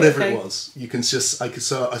whatever it was. You can just,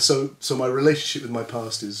 so my relationship with my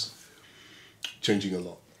past is changing a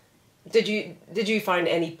lot. Did you find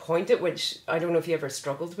any point at which, I don't know if you ever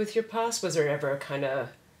struggled with your past, was there ever a kind of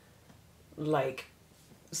like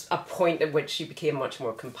a point at which you became much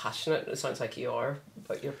more compassionate? It sounds like you are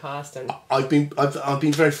about your past. And I've been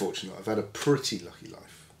very fortunate. I've had a pretty lucky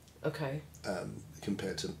life. Okay.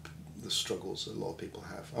 Compared to the struggles that a lot of people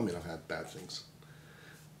have. I mean, I've had bad things.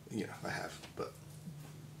 You know, I have, but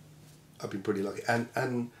I've been pretty lucky.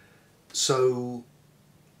 And so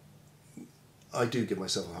I do give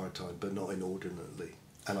myself a hard time, but not inordinately.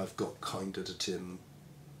 And I've got kinder to Tim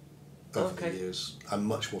over the years. I'm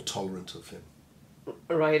much more tolerant of him.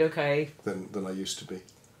 Right, okay. Than I used to be.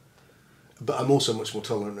 But I'm also much more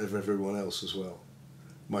tolerant of everyone else as well.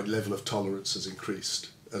 My level of tolerance has increased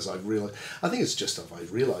as I've realised. I think it's just that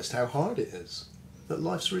I've realised how hard it is. That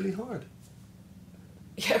life's really hard.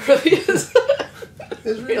 Yeah, it really is.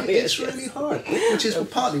 It's really hard. Which is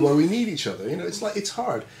partly why we need each other. You know, it's like, it's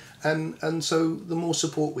hard. And so the more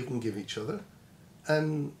support we can give each other,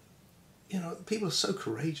 and, you know, people are so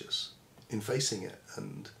courageous in facing it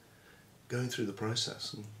and going through the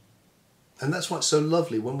process. And that's why it's so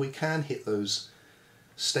lovely when we can hit those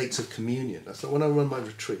states of communion. That's like when I run my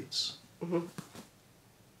retreats. Mm-hmm.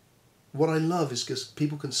 What I love is because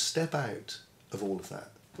people can step out of all of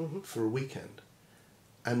that for a weekend.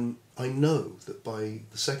 And I know that by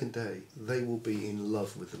the second day, they will be in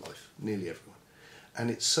love with life, nearly everyone.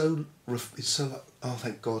 And it's so like, oh,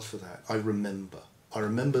 thank God for that. I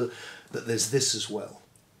remember that there's this as well,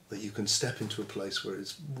 that you can step into a place where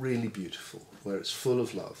it's really beautiful, where it's full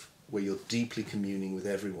of love, where you're deeply communing with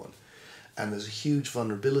everyone. And there's a huge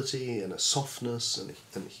vulnerability and a softness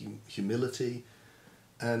and humility.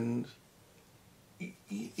 And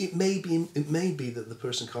it may be that the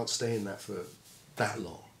person can't stay in that for that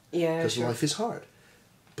long. Yeah, because life is hard.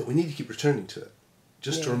 But we need to keep returning to it,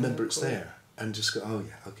 just to remember it's there. And just go, oh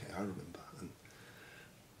yeah, okay, I remember.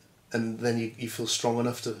 And then you feel strong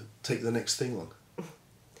enough to take the next thing on.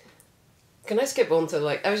 Can I skip on to,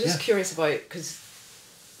 like, I was just curious about, because,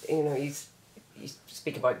 you know, you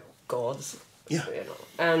speak about gods, you know,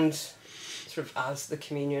 and sort of as the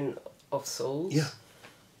communion of souls. Yeah.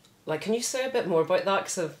 Like, can you say a bit more about that?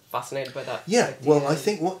 Because I'm fascinated by that. Yeah, idea. well, I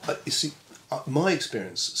think you see, my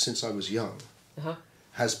experience since I was young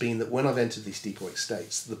has been that when I've entered these deep awake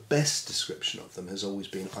states, the best description of them has always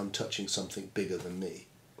been, I'm touching something bigger than me.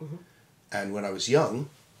 Mm-hmm. And when I was young,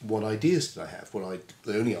 what ideas did I have? Well,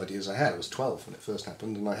 the only ideas I had, I was 12 when it first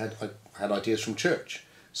happened, and I had ideas from church.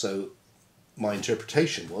 So my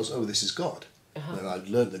interpretation was, oh, this is God. And I'd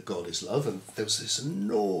learned that God is love, and there was this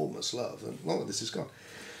enormous love, and oh, this is God.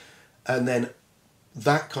 And then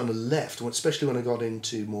that kind of left, especially when I got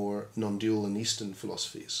into more non-dual and Eastern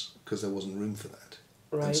philosophies, because there wasn't room for that.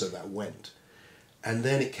 Right. And so that went. And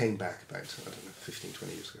then it came back about, I don't know, 15,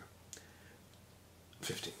 20 years ago.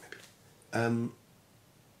 15 maybe.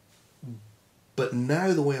 But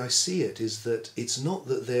now the way I see it is that it's not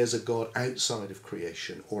that there's a God outside of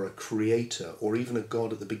creation, or a creator, or even a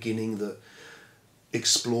God at the beginning that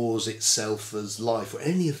explores itself as life, or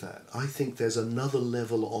any of that. I think there's another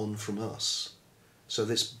level on from us. So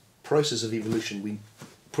this process of evolution, we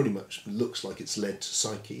pretty much looks like it's led to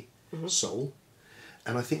psyche, soul.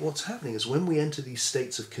 And I think what's happening is when we enter these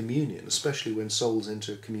states of communion, especially when souls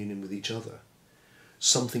enter communion with each other,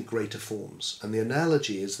 something greater forms. And the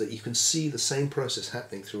analogy is that you can see the same process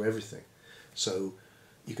happening through everything. So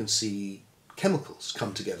you can see chemicals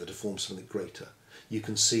come together to form something greater. You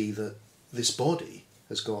can see that this body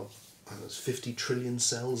has got, I don't know, 50 trillion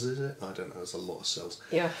cells, is it? I don't know, there's a lot of cells.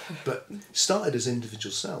 Yeah. But started as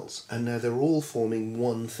individual cells, and now they're all forming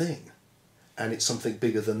one thing. And it's something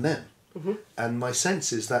bigger than them. Mm-hmm. And my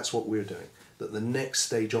sense is that's what we're doing. That the next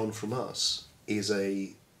stage on from us is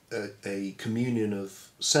a communion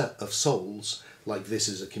of souls, like this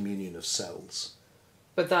is a communion of cells.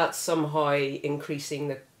 But that's somehow increasing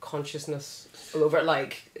the consciousness all over it.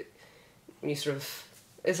 Like, when you sort of,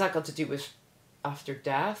 is that got to do with after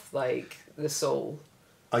death, like the soul?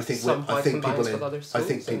 I think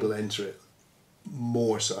people enter it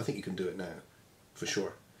more so. I think you can do it now, for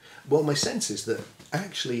sure. Well, my sense is that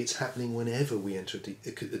actually it's happening whenever we enter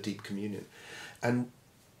a deep communion. And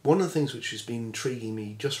one of the things which has been intriguing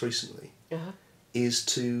me just recently is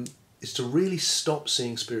to really stop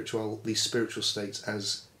seeing these spiritual states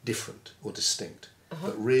as different or distinct,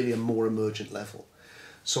 but really a more emergent level.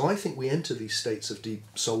 So I think we enter these states of deep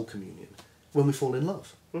soul communion when we fall in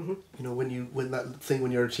love. Mm-hmm. You know,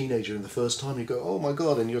 when you're a teenager and the first time you go, oh my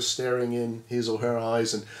God, and you're staring in his or her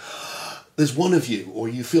eyes and there's one of you, or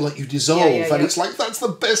you feel like you dissolve, and it's like, that's the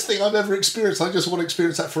best thing I've ever experienced. I just want to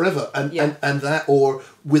experience that forever. And that, or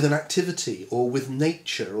with an activity, or with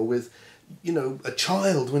nature, or with, you know, a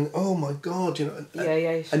child, when, oh my God, you know,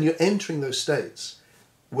 and you're entering those states.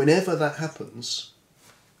 Whenever that happens,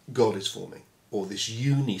 God is forming, or this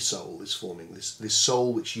uni-soul is forming, this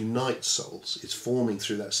soul which unites souls is forming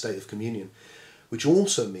through that state of communion. which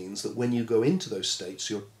also means that when you go into those states,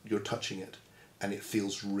 you're touching it, and it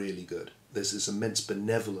feels really good. There's this immense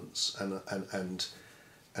benevolence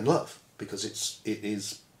and love, because it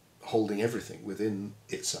is holding everything within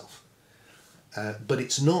itself. But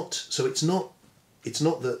it's not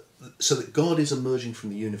that God is emerging from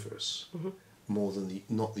the universe more than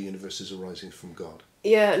not the universe is arising from God.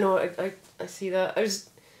 Yeah, no, I see that.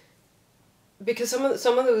 Because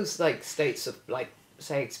some of those like states of like,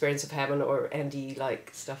 say, experience of heaven or NDE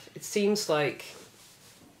like stuff, it seems like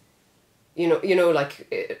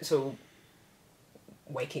like so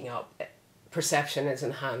waking up, perception is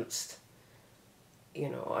enhanced,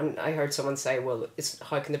 and I heard someone say, well, it's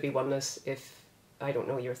how can there be oneness if I don't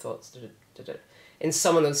know your thoughts? In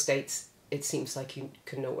some of those states it seems like you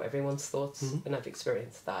can know everyone's thoughts, and I've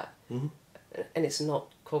experienced that. And it's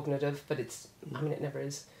not cognitive, but it never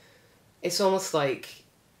is. It's almost like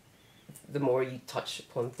the more you touch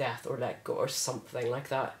upon death or let go or something like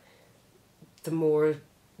that, the more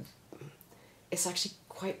it's actually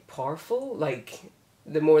quite powerful. Like,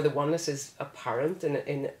 the more the oneness is apparent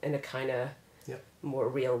in a kind of more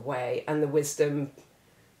real way, and the wisdom,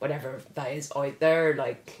 whatever that is out there,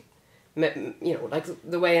 like, like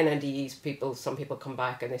the way in NDEs, some people come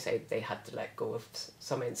back and they say they had to let go of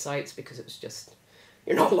some insights because it was just,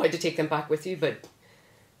 you're not allowed to take them back with you, but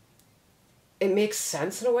it makes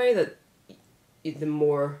sense in a way that the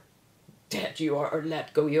more dead you are or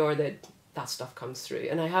let go you are, that stuff comes through.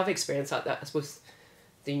 And I have experienced that I suppose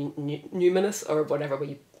the numinous, or whatever way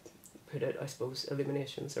you put it, I suppose,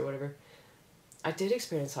 illuminations or whatever. I did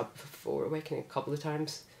experience that before awakening a couple of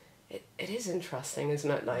times. It is interesting, isn't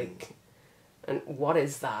it? Like, and what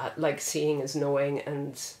is that? Like, seeing is knowing,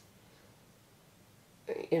 and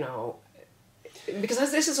because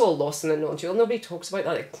this is all lost in the non-dual. Nobody talks about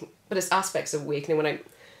that, like, but it's aspects of awakening. When I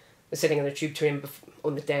was sitting in the tube train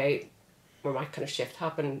on the day where my kind of shift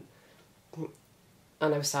happened, and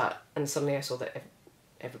I was sat, and suddenly I saw that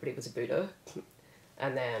everybody was a Buddha,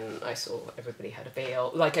 and then I saw everybody had a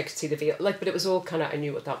veil. Like, I could see the veil, like, but it was all kind of, I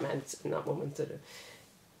knew what that meant in that moment, and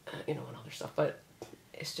other stuff. But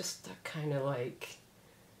it's just that kind of like,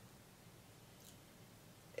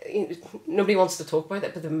 nobody wants to talk about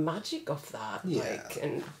it, but the magic of that, like,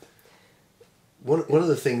 and one of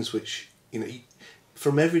the things which,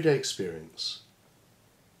 from everyday experience,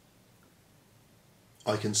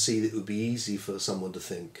 I can see that it would be easy for someone to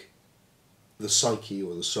think the psyche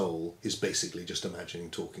or the soul is basically just imagining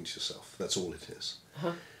talking to yourself. That's all it is.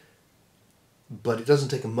 But it doesn't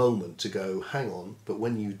take a moment to go, hang on, but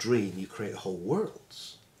when you dream, you create whole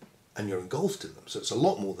worlds and you're engulfed in them. So it's a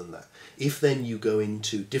lot more than that. If then you go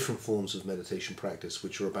into different forms of meditation practice,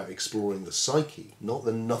 which are about exploring the psyche, not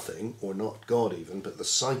the nothing, or not God even, but the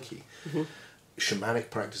psyche. Shamanic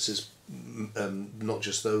practices, not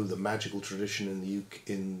just though the magical tradition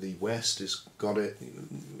in the West has got it,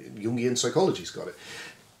 Jungian psychology's got it.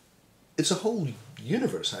 It's a whole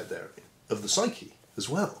universe out there of the psyche as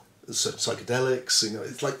well. Psychedelics,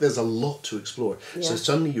 it's like there's a lot to explore. So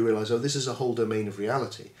suddenly you realise, oh, this is a whole domain of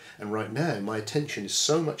reality. And right now my attention is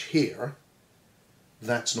so much here,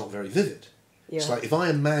 that's not very vivid. It's like if I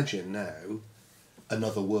imagine now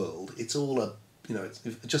another world, it's all it's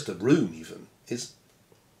just a room even. It's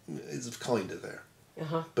kind of there.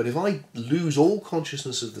 But if I lose all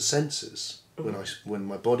consciousness of the senses when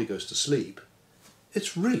my body goes to sleep,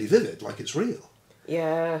 it's really vivid, like it's real.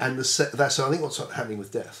 And so I think what's happening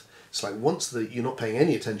with death, it's like once you're not paying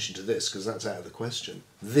any attention to this because that's out of the question,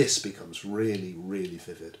 this becomes really, really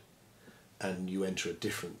vivid, and you enter a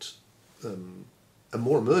different, a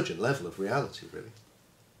more emergent level of reality, really.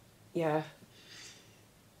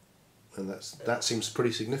 And that seems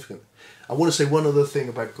pretty significant. I want to say one other thing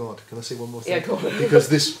about God. Can I say one more thing? Go on. Because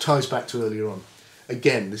this ties back to earlier on.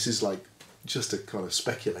 Again, this is like just a kind of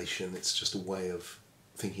speculation. It's just a way of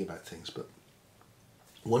thinking about things. But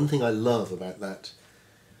one thing I love about that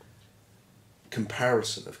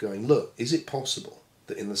comparison of going, look, is it possible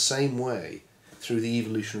that in the same way, through the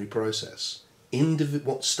evolutionary process,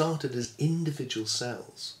 what started as individual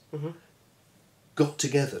cells got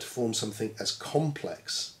together to form something as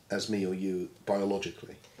complex as me or you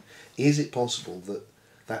biologically? Is it possible that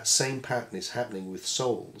that same pattern is happening with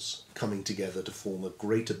souls coming together to form a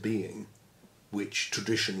greater being, which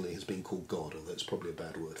traditionally has been called God, although it's probably a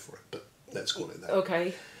bad word for it, but let's call it that.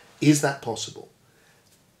 Okay. Is that possible?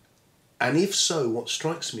 And if so, what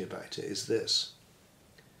strikes me about it is this.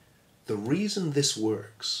 The reason this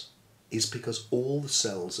works is because all the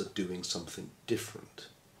cells are doing something different.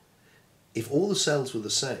 If all the cells were the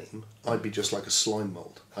same, I'd be just like a slime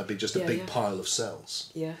mold. I'd be just a big pile of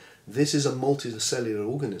cells. This is a multicellular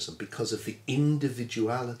organism because of the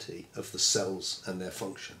individuality of the cells and their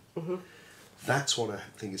function. Mm-hmm. That's what I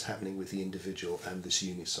think is happening with the individual and this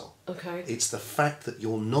unisoul. Okay. It's the fact that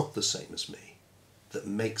you're not the same as me that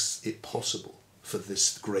makes it possible for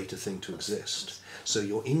this greater thing to exist. So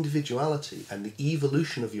your individuality and the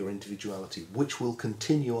evolution of your individuality, which will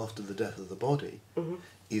continue after the death of the body, Mm-hmm.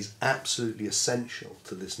 is absolutely essential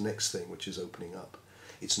to this next thing which is opening up.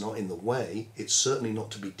 It's not in the way, it's certainly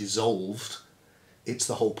not to be dissolved, it's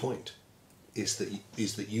the whole point. Is that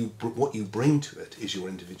what you bring to it is your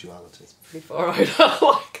individuality. Pretty far out. I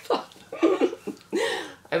like that.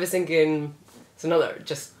 I was thinking, it's another,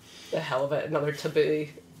 just the hell of it, another taboo,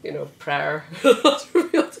 prayer. That's a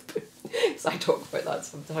real taboo. Because I talk about that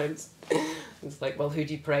sometimes. It's like, well, who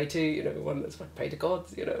do you pray to? One that's like, pray to God,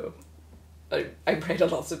 I pray to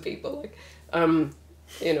lots of people, and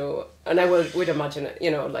I would imagine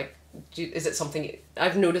it, like, is it something,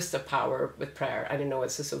 I've noticed a power with prayer, and I know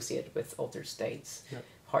it's associated with altered states, Yep.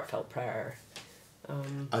 heartfelt prayer.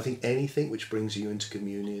 I think anything which brings you into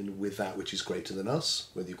communion with that which is greater than us,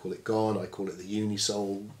 whether you call it God, I call it the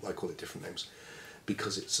unisoul, I call it different names,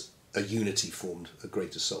 because it's a unity formed, a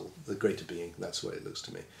greater soul, a greater being, that's the way it looks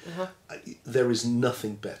to me. Uh-huh. There is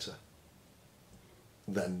nothing better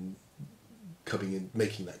than coming in,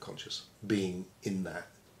 making that conscious, being in that,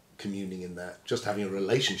 communing in that, just having a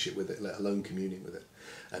relationship with it, let alone communing with it.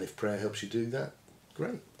 And if prayer helps you do that,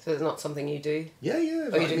 great. So it's not something you do? Yeah. Oh,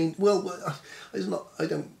 you do? mean, it's not. I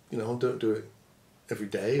don't. I don't do it every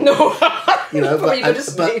day. No. But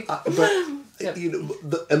Yep.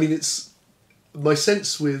 it's my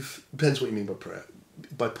sense with, depends what you mean by prayer.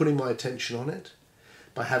 By putting my attention on it,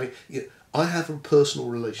 by having, I have a personal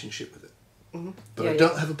relationship with it. Mm-hmm. But I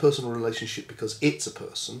don't have a personal relationship because it's a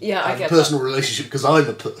person. Yeah, I have get a personal relationship because I'm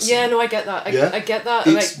a person. Yeah, no, I get that. I get that.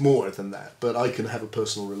 It's more than that, but I can have a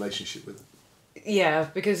personal relationship with it. Yeah,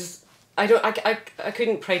 because I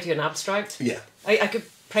couldn't pray to an abstract. Yeah. I could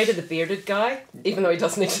pray to the bearded guy, even though he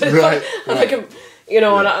doesn't exist. Right. And I can, and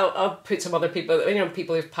I'll put some other people,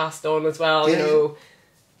 people who've passed on as well,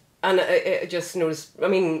 And I just noticed,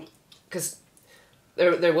 because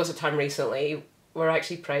there was a time recently where I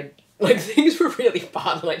actually prayed, like, things were really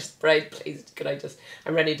bad, and I just prayed, please,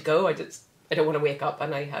 I'm ready to go, I don't want to wake up,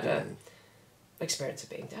 and I had a experience of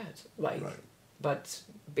being dead, right. But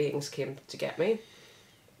beings came to get me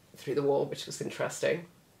through the wall, which was interesting,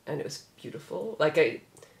 and it was beautiful. Like,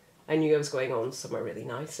 I knew I was going on somewhere really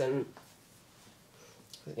nice, and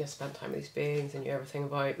spent time with these beings, and knew everything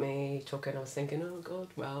about me, I was thinking, oh God,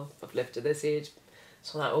 well, I've lived to this age,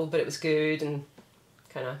 it's not that old, but it was good, and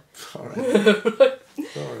kind of... Alright.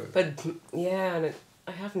 But, yeah, and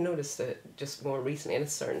I have noticed it just more recently in a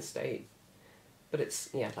certain state, but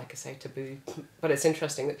it's, like I say, taboo. But it's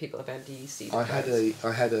interesting that people have NDC.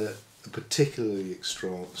 I had a particularly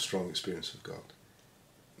strong experience with God.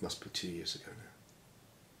 It must be 2 years ago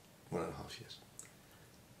now. 1.5 years.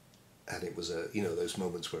 And it was those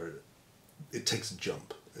moments where it takes a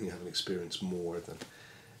jump and you have an experience more than...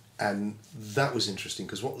 And that was interesting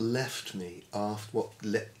because what left me after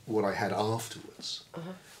what I had afterwards,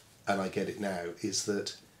 and I get it now, is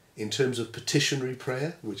that in terms of petitionary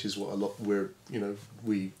prayer, which is what a lot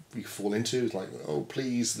we fall into, it's like, oh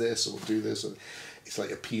please this or do this, or it's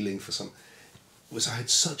like appealing for some. I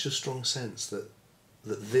had such a strong sense that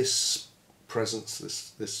this presence,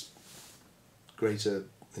 this greater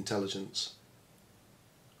intelligence,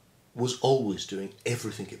 was always doing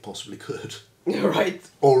everything it possibly could. Right.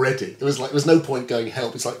 Already. It was like, there's no point going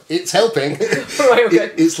help. It's like, it's helping. Right,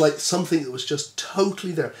 okay. It's like something that was just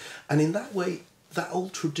totally there. And in that way, that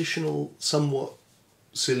old traditional, somewhat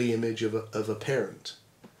silly image of a parent,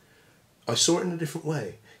 I saw it in a different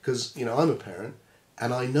way. Because, I'm a parent,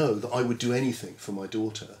 and I know that I would do anything for my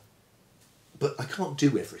daughter, but I can't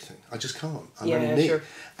do everything. I just can't. I'm only me. Sure.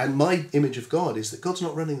 And my image of God is that God's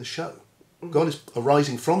not running the show. God is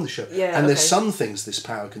arising from the show. And there's some things this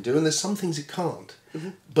power can do, and there's some things it can't. Mm-hmm.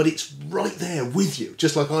 But it's right there with you.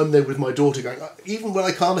 Just like I'm there with my daughter going, even when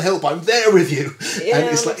I can't help, I'm there with you. Yeah, and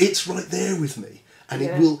it's like, it's right there with me. And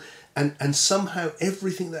it will, and somehow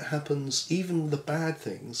everything that happens, even the bad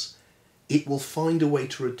things, it will find a way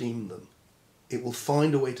to redeem them. It will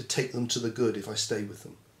find a way to take them to the good if I stay with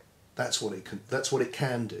them. That's what it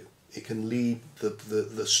can do. It can lead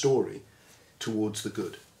the story towards the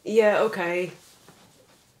good. Yeah, okay.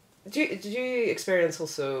 Did you experience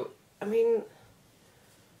also,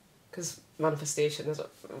 because manifestation is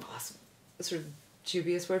that's a sort of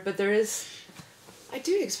dubious word, but I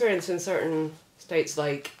do experience in certain states,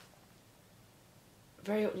 like,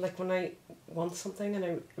 very, like when I want something and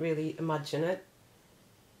I really imagine it,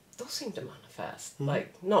 does seem to manifest.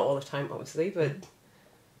 Like, not all the time, obviously, but...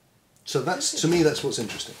 So that's, to me, that's what's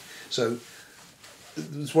interesting. So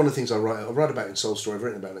it's one of the things I write about in Soul Story. I've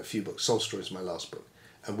written about it in a few books. Soul Story is my last book.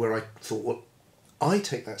 And where I thought, well, I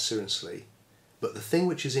take that seriously, but the thing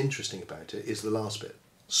which is interesting about it is the last bit.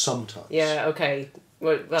 Sometimes. Yeah, okay.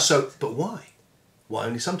 Well, that's... So, but why? Why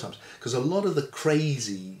only sometimes? Because a lot of the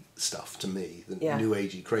crazy stuff, to me, the new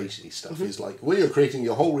agey crazy stuff, is like, well, you're creating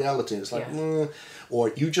your whole reality. And it's like,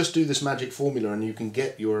 or you just do this magic formula and you can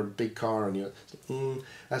get your big car and you're...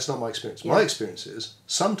 that's not my experience. My experience is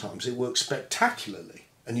sometimes it works spectacularly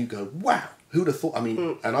and you go, wow, who'd have thought? I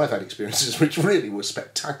mean, and I've had experiences which really were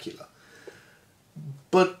spectacular,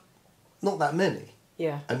 but not that many.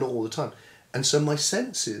 Yeah. And not all the time. And so my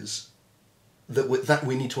sense is that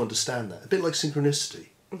we need to understand that. A bit like synchronicity.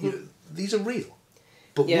 You know, these are real.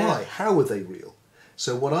 But why? How are they real?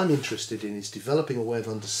 So what I'm interested in is developing a way of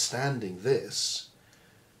understanding this.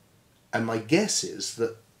 And my guess is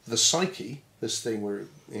that the psyche, this thing we're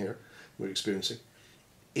experiencing,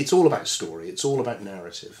 it's all about story. It's all about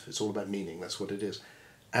narrative. It's all about meaning. That's what it is.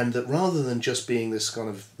 And that rather than just being this kind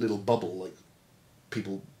of little bubble like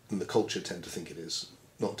people in the culture tend to think it is,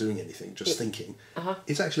 not doing anything, just thinking,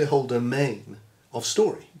 it's actually a whole domain of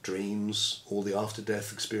story, dreams, all the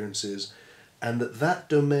after-death experiences, and that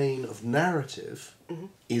domain of narrative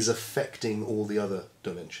is affecting all the other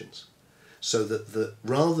dimensions. So that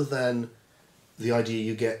rather than the idea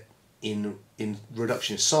you get in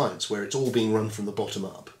reductionist science, where it's all being run from the bottom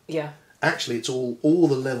up, actually it's all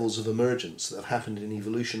the levels of emergence that have happened in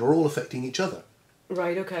evolution are all affecting each other.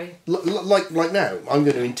 Right, okay. Like now, I'm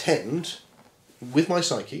going to intend... with my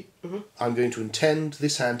psyche, I'm going to intend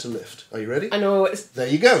this hand to lift. Are you ready? I know. There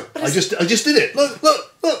you go. I just did it.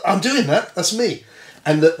 Look, I'm doing that. That's me.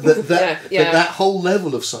 And that whole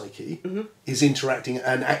level of psyche is interacting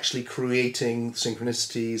and actually creating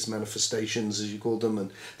synchronicities, manifestations, as you call them,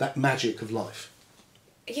 and that magic of life.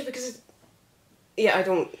 Yeah, because... I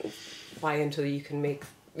don't buy into you can make,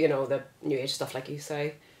 the New Age stuff like you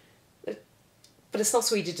say. But it's not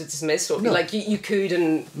so easy to dismiss. So like you could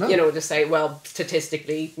just say, well,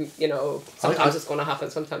 statistically, sometimes it's going to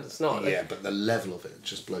happen, sometimes it's not. Yeah, but the level of it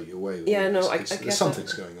just blow you away. I get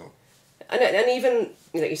something's going on. And even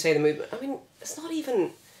you say the movement. I mean, it's not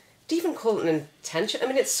even. Do you even call it an intention? I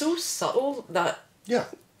mean, it's so subtle that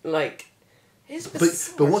like. It's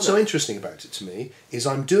bizarre, but what's so interesting about it to me is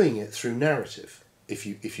I'm doing it through narrative, if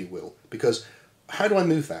you will, because how do I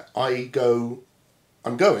move that?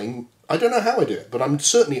 I'm going. I don't know how I do it, but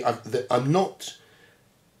I'm not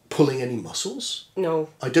pulling any muscles. No.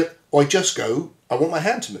 I don't. I just go. I want my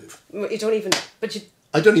hand to move. You don't even. But you.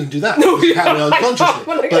 I don't even do that. No, it's happening unconsciously.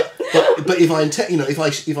 But if I intend,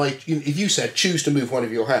 if you said choose to move one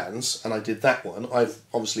of your hands, and I did that one, I've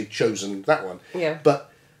obviously chosen that one. Yeah.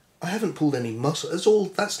 But I haven't pulled any muscle.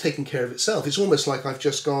 That's taken care of itself. It's almost like I've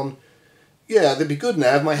just gone. Yeah, that'd be good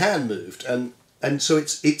now. Have my hand moved, and so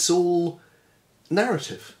it's all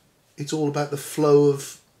narrative. It's all about the flow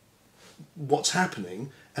of what's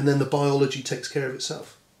happening, and then the biology takes care of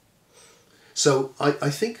itself. So I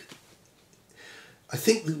think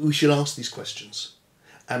that we should ask these questions,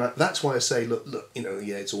 and that's why I say, look,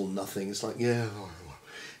 it's all nothing. It's like,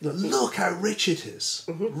 look how rich it is.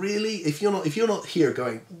 Really, if you're not here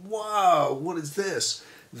going, wow, what is this?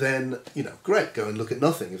 Then great, go and look at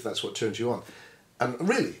nothing if that's what turns you on. And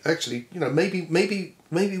really, actually, maybe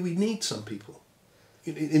we need some people.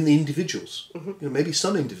 In the individuals, maybe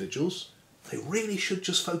some individuals, they really should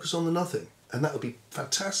just focus on the nothing, and that would be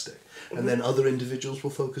fantastic. And then other individuals will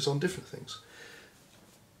focus on different things.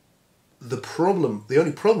 The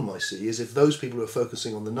only problem I see is if those people who are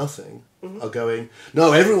focusing on the nothing are going,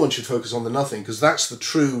 no, everyone should focus on the nothing because that's the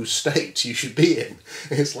true state you should be in.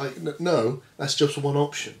 It's like, no, that's just one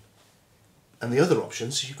option. And the other option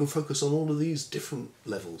is you can focus on all of these different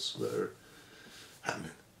levels that are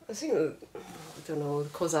happening. I think, I don't know, the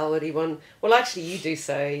causality one. Well, actually, you do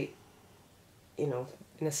say, in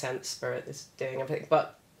a sense, spirit is doing everything,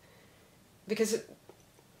 but because you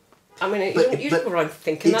don't go around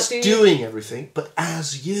thinking that, do you? It's doing everything, but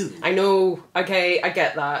as you. I know. Okay, I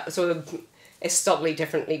get that. So it's subtly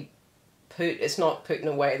differently put. It's not put in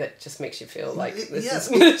a way that just makes you feel like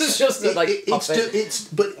this is just like.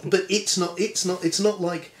 But it's not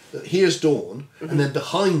like. Here's dawn, and then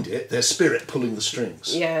behind it, there's spirit pulling the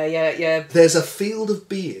strings. Yeah. There's a field of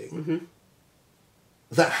being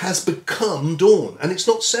that has become dawn, and it's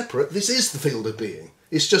not separate. This is the field of being.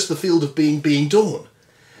 It's just the field of being dawn.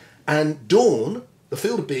 And dawn, the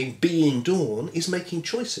field of being dawn, is making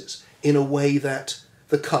choices in a way that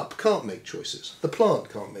the cup can't make choices. The plant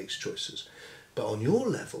can't make choices. But on your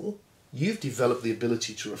level, you've developed the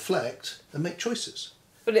ability to reflect and make choices.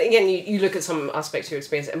 But again, you look at some aspects of your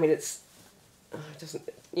experience. I mean, it doesn't.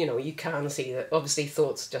 You can see that obviously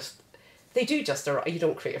thoughts they do just arrive. You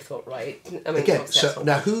don't create a thought, right? I mean, again, so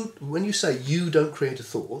now when you say you don't create a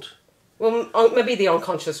thought, well, maybe the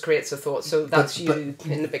unconscious creates a thought, so that's you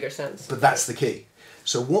in the bigger sense. But that's the key.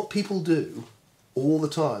 So what people do all the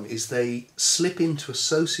time is they slip into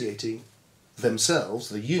associating themselves,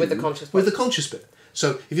 the you, with the conscious bit.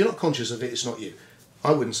 So if you're not conscious of it, it's not you.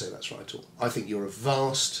 I wouldn't say that's right at all. I think you're a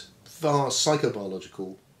vast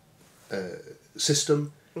psychobiological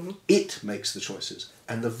system. Mm-hmm. It makes the choices,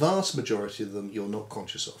 and the vast majority of them you're not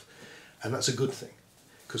conscious of, and that's a good thing,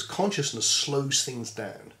 because consciousness slows things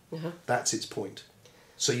down. Uh-huh. That's its point.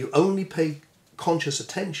 So you only pay conscious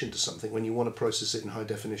attention to something when you want to process it in high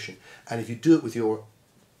definition, and if you do it with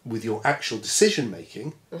your actual decision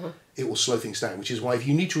making, it will slow things down. Which is why if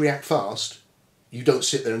you need to react fast, you don't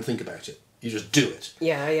sit there and think about it. You just do it.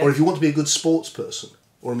 Yeah, yeah. Or if you want to be a good sports person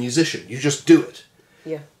or a musician, you just do it.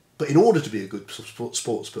 Yeah. But in order to be a good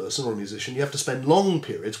sports person or a musician, you have to spend long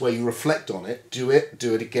periods where you reflect on it, do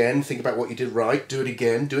it again, think about what you did right, do it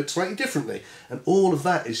again, do it slightly differently. And all of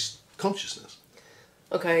that is consciousness.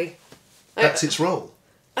 Okay. That's its role.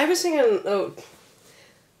 I was thinking,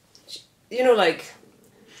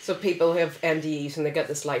 so people who have NDEs and they get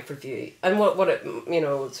this life review, and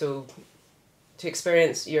so to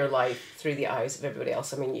experience your life through the eyes of everybody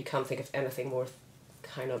else, I mean, you can't think of anything more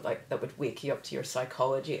kind of like that would wake you up to your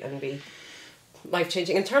psychology and be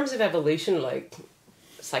life-changing. In terms of evolution, like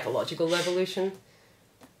psychological evolution,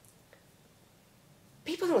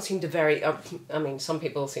 people don't seem to some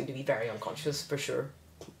people seem to be very unconscious for sure,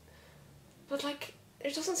 but like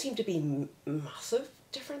there doesn't seem to be massive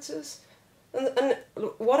differences. And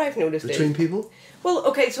what I've noticed between people? Well,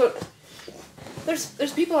 okay, so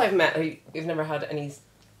there's people I've met who've never had any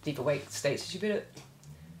deep awake states. Did you put it?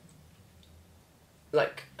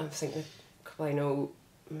 Like, I'm thinking, a couple I know,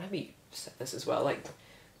 maybe you said this as well, like,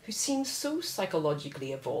 who seem so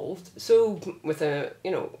psychologically evolved, so with a,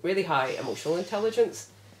 really high emotional intelligence,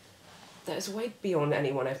 that is way beyond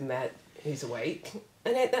anyone I've met who's awake.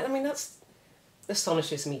 And that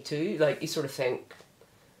astonishes me too. Like, you sort of think,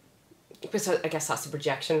 because I guess that's the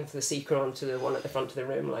projection of the seeker onto the one at the front of the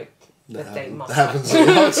room, like, that they must have. That happens a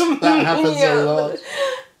lot. That happens a lot.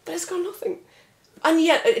 But it's got nothing. And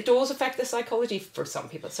yet, it does affect the psychology for some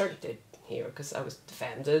people. It certainly did here, because I was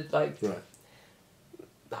defended, like, right.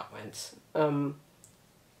 That went.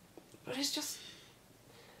 But it's just,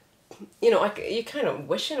 you kind of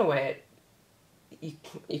wish in a way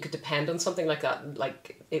you could depend on something like that,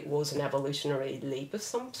 like it was an evolutionary leap of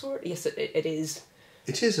some sort. Yes, it is.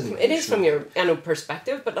 It is an It is from your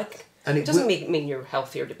perspective, but like, and it doesn't mean you're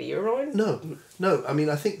healthier to be around. No. I mean,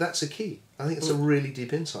 I think that's a key. I think it's a really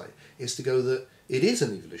deep insight, is to go that it is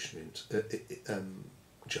an evolutionary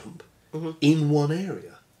jump in one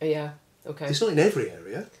area. Yeah, okay. It's not in every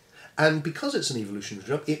area. And because it's an evolutionary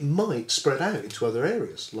jump, it might spread out into other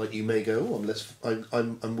areas. Like you may go,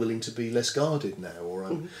 I'm willing to be less guarded now, or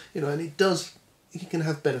and it can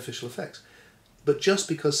have beneficial effects. But just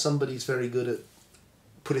because somebody's very good at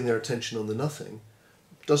putting their attention on the nothing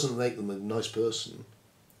doesn't make them a nice person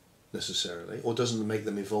necessarily, or doesn't make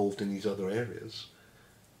them evolved in these other areas.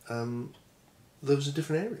 Those are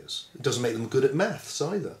different areas. It doesn't make them good at maths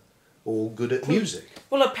either, or good at music.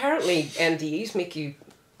 Well, apparently NDEs make you...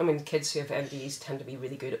 I mean, kids who have NDEs tend to be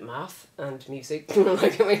really good at math and music.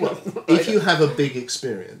 If you have a big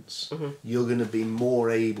experience, you're going to be more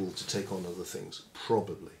able to take on other things,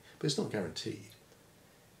 probably. But it's not guaranteed.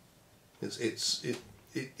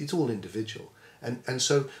 It's all individual. And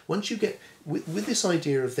so once you get... With this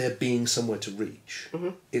idea of there being somewhere to reach,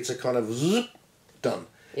 it's a kind of zip, done.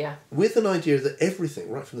 Yeah. With an idea that everything,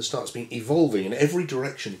 right from the start, has been evolving in every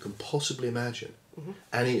direction you can possibly imagine,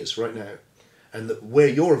 and is right now. And that where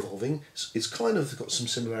you're evolving is kind of got some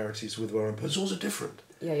similarities with where I'm, but it's also different.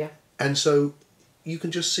 Yeah, yeah. And so you can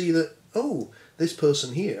just see that, this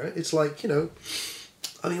person here, it's like, I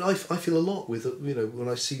mean, I feel a lot with, when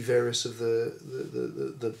I see various of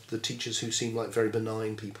the teachers who seem like very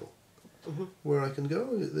benign people, where I can go,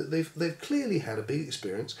 they've clearly had a big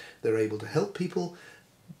experience, they're able to help people,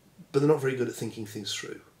 but they're not very good at thinking things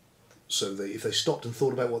through. So if they stopped and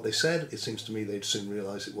thought about what they said, it seems to me they'd soon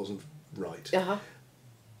realise it wasn't right.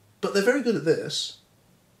 But they're very good at this,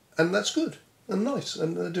 and that's good and nice,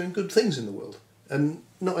 and they're doing good things in the world. And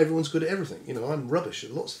not everyone's good at everything. I'm rubbish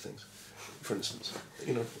at lots of things, for instance.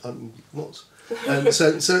 I'm lots. And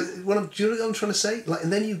so do you know what I'm trying to say? Like,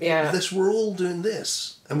 and then you get this. We're all doing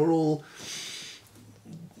this, and we're all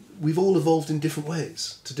we've all evolved in different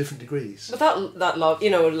ways to different degrees. But that love,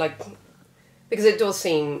 you know, like, because it does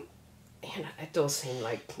seem, you know, it does seem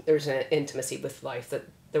like there's an intimacy with life that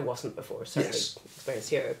there wasn't before. Certainly, Yes. experience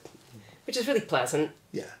here, which is really pleasant.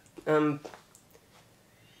 Yeah. And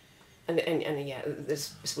yeah,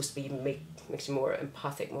 there's supposed to be makes you more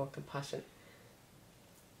empathic, more compassionate.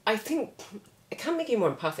 I think it can make you more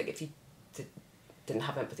empathic if you didn't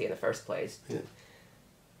have empathy in the first place. Yeah.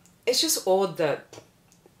 It's just odd that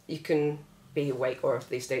you can be awake, or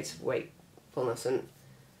these states of wakefulness,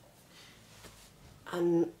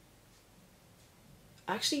 and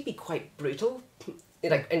actually be quite brutal,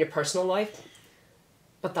 like in your personal life.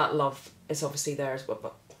 But that love is obviously there as well.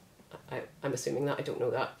 But I'm assuming that, I don't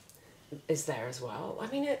know that, is there as well. I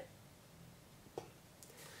mean,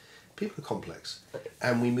 people are complex,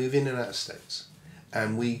 and we move in and out of states,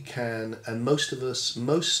 and most of us,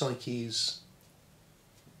 most psyches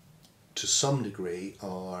to some degree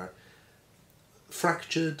are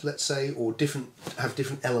fractured, let's say, or have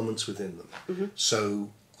different elements within them. Mm-hmm.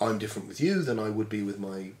 So I'm different with you than I would be with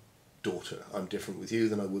my daughter. I'm different with you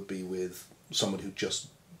than I would be with someone who just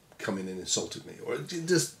come in and insulted me, or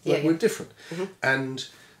just we're different. Mm-hmm. And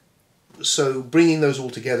so bringing those all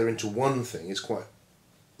together into one thing is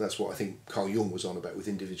that's what I think Carl Jung was on about with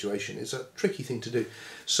individuation. It's a tricky thing to do.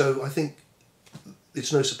 So I think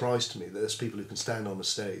it's no surprise to me that there's people who can stand on a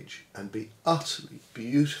stage and be utterly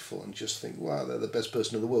beautiful and just think, wow, they're the best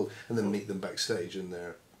person in the world, and then meet them backstage and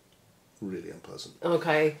they're really unpleasant.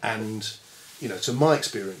 okay. And, you know, so my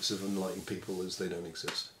experience of enlightening people is they don't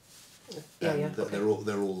exist. Yeah, and yeah. that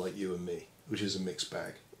they're all like you and me, which is a mixed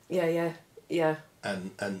bag. Yeah.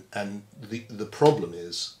 And the problem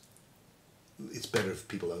is, it's better if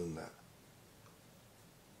people own that.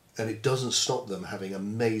 And it doesn't stop them having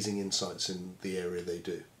amazing insights in the area they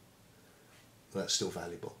do. That's still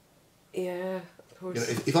valuable. Yeah, of course.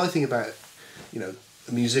 You know, if I think about, you know,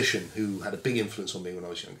 a musician who had a big influence on me when I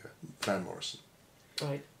was younger, Van Morrison.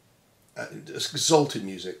 Right. Exalted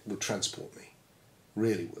music would transport me,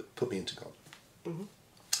 really would, put me into God. Mm-hmm.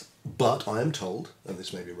 But I am told, and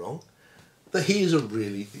this may be wrong, that he's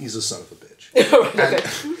a son of a bitch.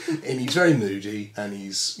 And he's very moody, and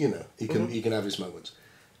he's, you know, he can have his moments.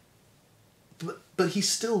 But he's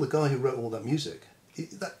still the guy who wrote all that music.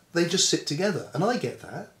 They just sit together, and I get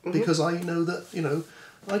that, because I know that, you know,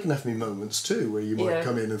 I can have me moments too where you might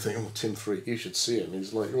come in and think, oh, Tim Freke, you should see him.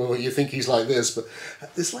 He's like, well, you think he's like this, but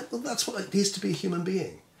it's like, well, that's what it is to be a human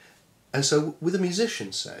being. And so with a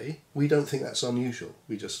musician, say, we don't think that's unusual.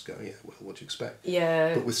 We just go, yeah, well, what do you expect?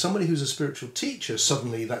 Yeah. But with somebody who's a spiritual teacher,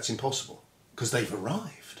 suddenly that's impossible because they've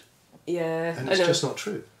arrived. Yeah. And it's just not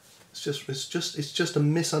true. It's just a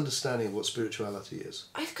misunderstanding of what spirituality is.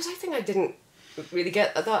 Because I think I didn't really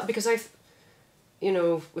get that, because you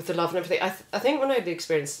know, with the love and everything, I think when I had the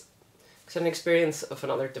experience, because I had an experience of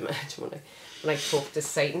another dimension when I talked to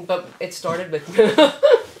Satan, but it started with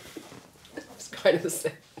it's kind of the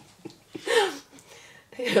same.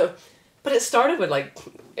 You know, but it started with, like,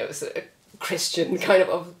 it was a Christian kind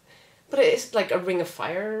of, but it's like a ring of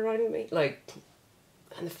fire around me, like,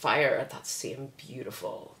 and the fire, that seemed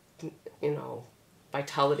beautiful, you know,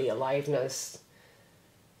 vitality, aliveness.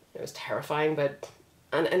 It was terrifying, but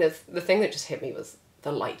and the thing that just hit me was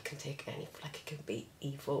the light can take any, like, it can be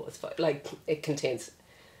evil. It's like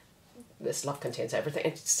this love contains everything.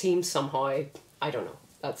 It seems somehow, I don't know.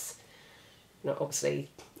 That's, you know, obviously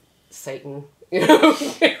Satan, you know,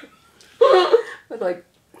 but like,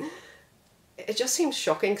 it just seems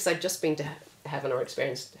shocking because I'd just been to heaven or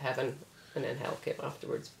experienced heaven, and then hell came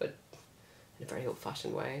afterwards, but in a very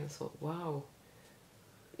old-fashioned way. And I thought, wow,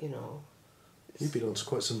 you know. You've been on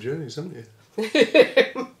quite some journeys, haven't you?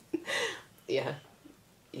 Yeah,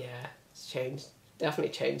 it's changed.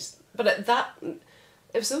 Definitely changed. But it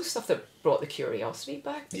was those stuff that brought the curiosity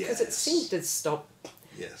back, because it seemed to stop.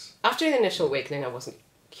 Yes. After the initial awakening, I wasn't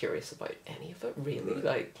curious about any of it, really. Right.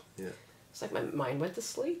 Like, it's like my mind went to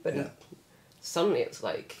sleep, and suddenly it's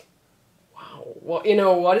like, wow, what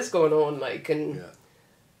is going on? Like, and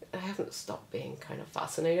I haven't stopped being kind of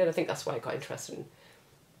fascinated. I think that's why I got interested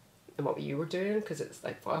in what you were doing, because it's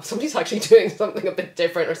like, wow, somebody's actually doing something a bit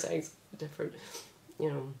different or saying something different, you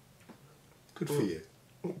know. Good for you.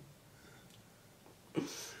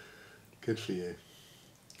 Good for you.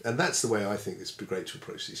 And that's the way I think it's great to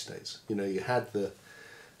approach these states. You know, you had the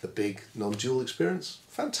big non-dual experience,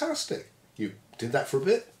 fantastic. You did that for a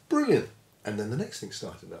bit, brilliant. And then the next thing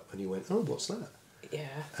started up, and you went, oh, what's that? Yeah.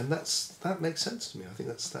 And that makes sense to me. I think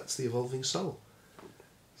that's the evolving soul.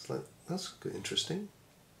 It's like, that's good, interesting.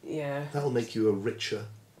 Yeah. That'll make you a richer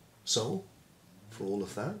soul for all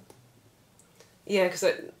of that. Yeah, because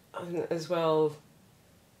as well,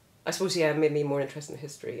 I suppose, yeah, it made me more interested in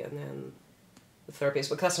history, and then the therapy as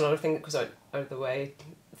well. That's another thing that goes out of the way.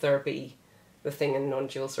 Therapy, the thing in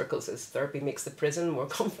non-dual circles is therapy makes the prison more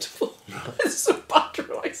comfortable. It's so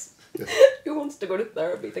patronised. Yeah. Who wants to go to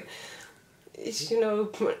therapy? It's, you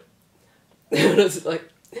know, it's like,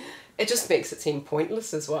 it just makes it seem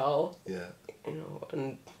pointless as well. Yeah. You know,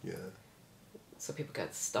 and yeah. So people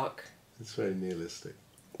get stuck. It's very nihilistic.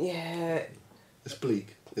 Yeah. It's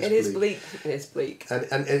bleak. It is bleak. It is bleak.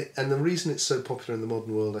 And the reason it's so popular in the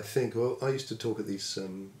modern world, I think, well, I used to talk at these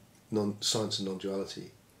science and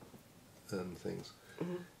non-duality things,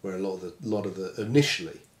 mm-hmm. where a lot of the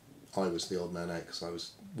initially, I was the odd man out because I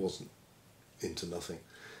wasn't into nothing,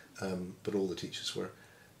 but all the teachers were,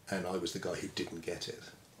 and I was the guy who didn't get it.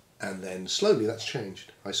 And then slowly that's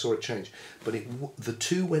changed. I saw it change. But the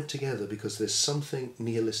two went together because there's something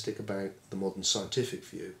nihilistic about the modern scientific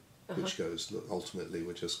view, which goes, look, ultimately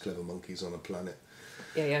we're just clever monkeys on a planet.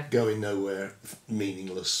 Yeah. Going nowhere,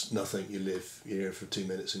 meaningless, nothing, you're here for 2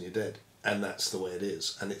 minutes and you're dead. And that's the way it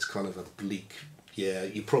is. And it's kind of a bleak,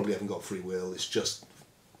 you probably haven't got free will, it's just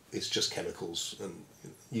chemicals, and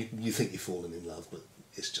you think you've fallen in love, but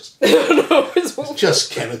it's just it's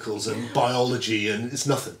just chemicals and biology, and it's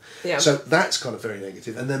nothing. Yeah. So that's kind of very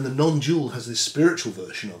negative. And then the non-dual has this spiritual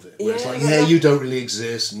version of it, where it's like, you don't really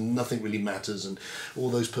exist, and nothing really matters, and all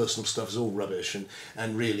those personal stuff is all rubbish,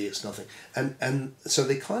 and really it's nothing. And so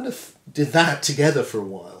they kind of did that together for a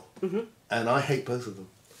while, mm-hmm. and I hate both of them.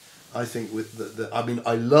 I think with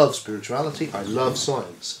I love spirituality, I love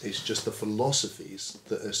science. It's just the philosophies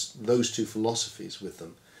those two philosophies with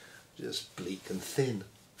them. Just bleak and thin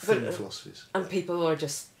philosophies. And people are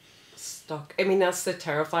just stuck. I mean, that's the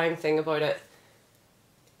terrifying thing about it,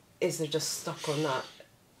 is they're just stuck on that.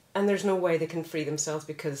 And there's no way they can free themselves,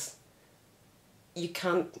 because you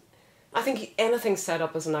can't... I think anything set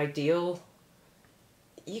up as an ideal,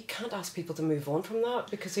 you can't ask people to move on from that,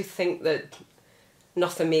 because they think that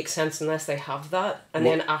nothing makes sense unless they have that, and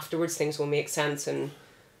then afterwards things will make sense. And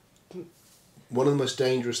one of the most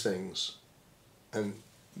dangerous things, and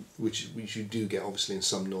which you do get obviously in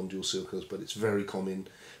some non-dual circles, but it's very common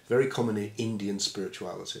in Indian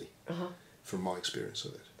spirituality, from my experience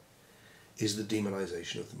of it, is the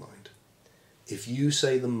demonization of the mind. If you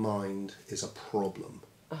say the mind is a problem,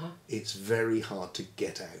 it's very hard to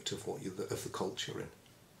get out of of the cult you're in,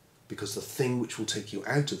 because the thing which will take you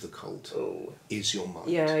out of the cult is your mind.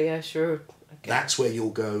 Yeah, sure. Okay. That's where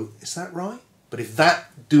you'll go, is that right? But if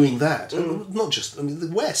doing that, not just, the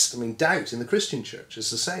West, doubt in the Christian church is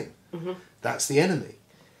the same. Mm-hmm. That's the enemy.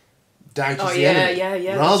 Doubt is the enemy.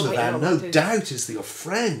 Yeah. Rather than, doubt is your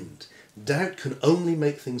friend. Doubt can only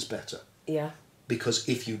make things better. Yeah. Because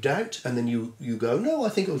if you doubt and then you go, no, I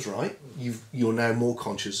think I was right, you're now more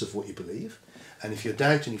conscious of what you believe. And if you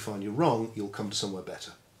doubt and you find you're wrong, you'll come to somewhere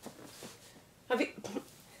better.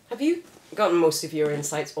 Have you gotten most of your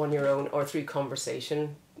insights on your own or through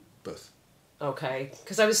conversation? Both. Okay,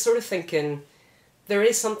 because I was sort of thinking, there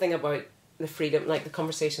is something about the freedom, like the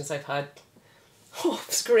conversations I've had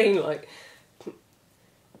off screen, like,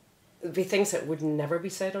 there'd be things that would never be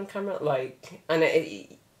said on camera, like, and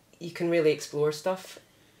you can really explore stuff,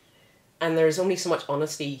 and there's only so much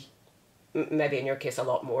honesty, maybe in your case a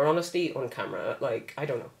lot more honesty on camera, like, I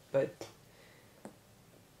don't know, but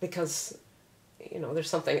because, there's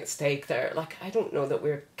something at stake there, like, I don't know that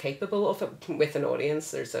we're capable of it with an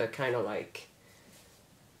audience. There's a kind of like,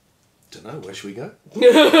 don't know, where should we go?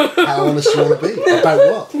 How honest do you want to be?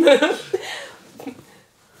 About what?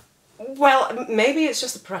 Well, maybe it's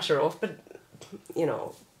just the pressure off, but,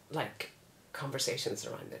 like, conversations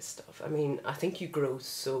around this stuff. I think you grow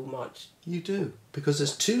so much. You do, because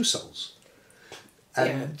there's two souls.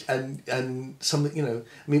 And something,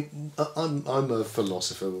 I'm a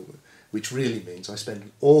philosopher, which really means I spend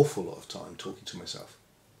an awful lot of time talking to myself.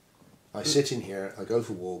 I sit in here, I go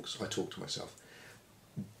for walks, I talk to myself,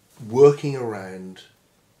 working around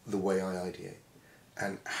the way I ideate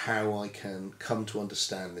and how I can come to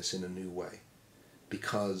understand this in a new way.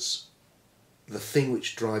 Because the thing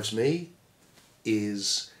which drives me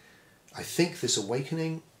is, I think, this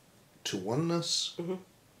awakening to oneness,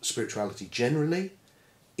 spirituality generally,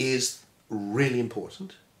 is really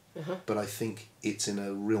important, but I think it's in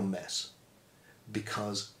a real mess,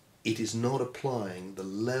 because it is not applying the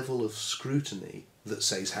level of scrutiny that,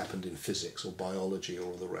 say, has happened in physics or biology or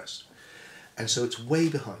all the rest. And so it's way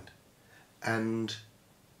behind. And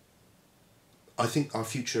I think our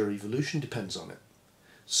future evolution depends on it.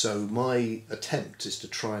 So my attempt is to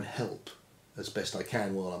try and help, as best I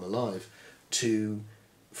can while I'm alive, to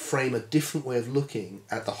frame a different way of looking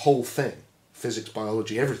at the whole thing, physics,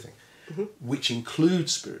 biology, everything, which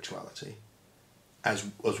includes spirituality, as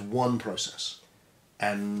one process,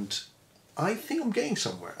 and I think I'm getting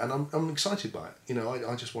somewhere, and I'm excited by it. You know,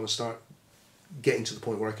 I just want to start getting to the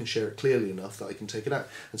point where I can share it clearly enough that I can take it out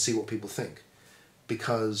and see what people think,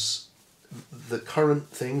 because the current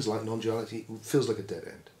things like non-duality feels like a dead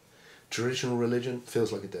end. Traditional religion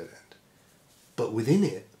feels like a dead end, but within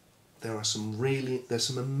it there's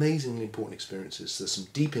some amazingly important experiences. There's some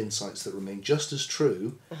deep insights that remain just as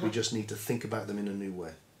true. We just need to think about them in a new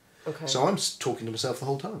way. Okay. So I'm talking to myself the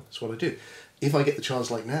whole time. That's what I do. If I get the chance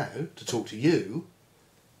like now to talk to you,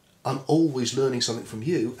 I'm always learning something from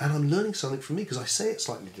you, and I'm learning something from me because I say it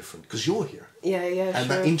slightly different because you're here. Yeah, yeah, and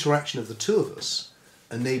sure. that interaction of the two of us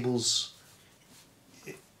enables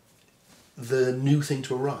the new thing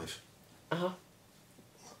to arrive.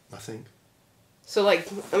 I think. So, like,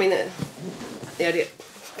 I mean, the idea,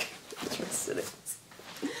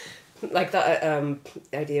 like that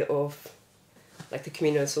idea of, like, the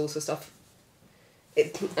communion of souls and stuff.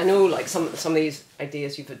 I know, like, some of these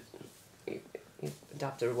ideas you've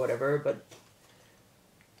adapted or whatever, but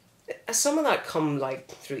has some of that come, like,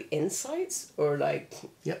 through insights or, like?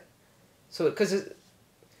 Yeah. So, because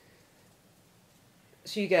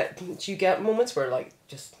so you get moments where, like,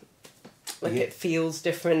 just. Like it feels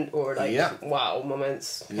different, or like wow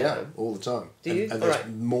moments. Yeah, all the time. Do you? And there's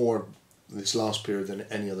more this last period than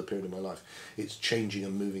any other period of my life. It's changing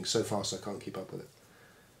and moving so fast I can't keep up with it,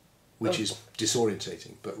 which is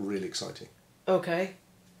disorientating but really exciting. Okay.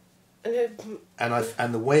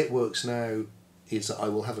 And the way it works now is that I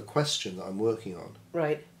will have a question that I'm working on.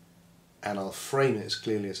 Right. And I'll frame it as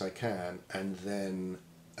clearly as I can, and then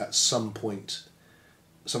at some point,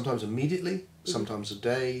 sometimes immediately, sometimes a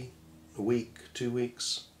day, a week, 2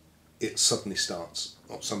 weeks, it suddenly starts.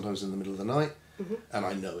 Or sometimes in the middle of the night, and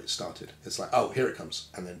I know it started. It's like, oh, here it comes,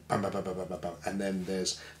 and then bam, bam, bam, bam, bam, bam, bam. And then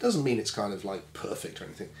doesn't mean it's kind of like perfect or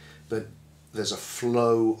anything, but there's a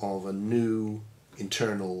flow of a new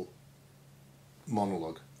internal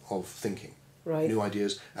monologue of thinking, new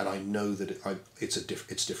ideas, and I know that it's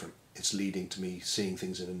different. It's leading to me seeing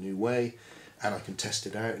things in a new way, and I can test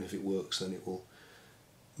it out, and if it works, then it will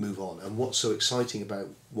move on. And what's so exciting about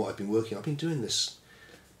what I've been working on, I've been doing this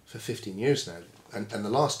for 15 years now, and the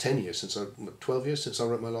last 10 years, 12 years since I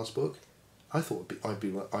wrote my last book, I thought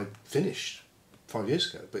I'd finished 5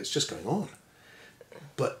 years ago, but it's just going on.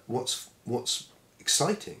 But what's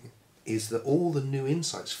exciting is that all the new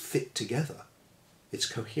insights fit together. It's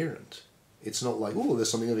coherent. It's not like, oh, there's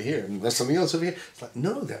something over here and there's something else over here. It's like,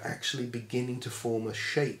 no, they're actually beginning to form a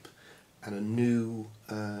shape and a new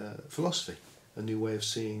philosophy, a new way of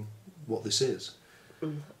seeing what this is,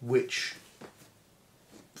 which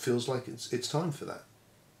feels like it's time for that.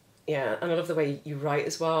 Yeah, and I love the way you write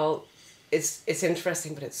as well. It's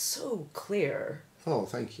interesting, but it's so clear. Oh,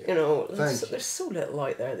 thank you. You know, there's so little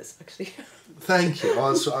out there that's actually... Thank you.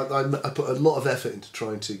 I put a lot of effort into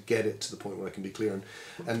trying to get it to the point where I can be clear,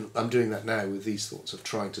 and I'm doing that now with these thoughts of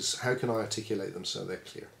trying to, how can I articulate them so they're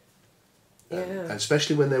clear? And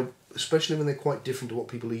especially when they're quite different to what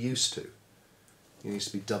people are used to. It needs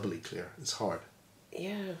to be doubly clear. It's hard.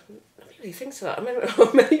 Yeah, I really think so. I remember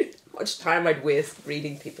how much time I'd waste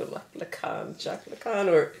reading people like Jacques Lacan,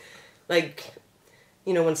 or like,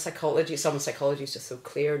 you know, when some psychology is just so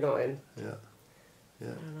clear now. And yeah. I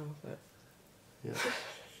don't know, but yeah,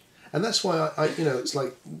 and that's why I it's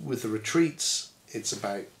like with the retreats, it's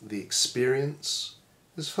about the experience.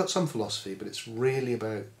 There's some philosophy, but it's really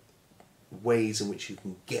about ways in which you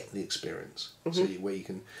can get the experience, so where you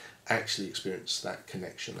can actually experience that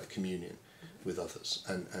connection, that communion with others,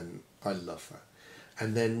 and I love that.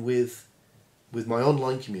 And then with my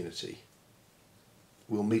online community,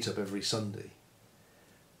 we'll meet up every Sunday,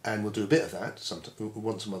 and we'll do a bit of that.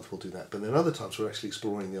 Once a month we'll do that, but then other times we're actually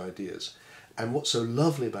exploring the ideas. And what's so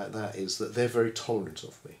lovely about that is that they're very tolerant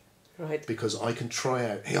of me. Right. Because I can try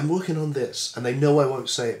out, hey, I'm working on this, and they know I won't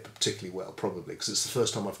say it particularly well, probably, because it's the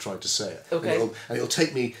first time I've tried to say it. Okay. And it'll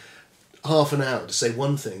take me half an hour to say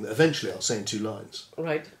one thing that eventually I'll say in 2 lines.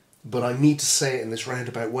 Right. But I need to say it in this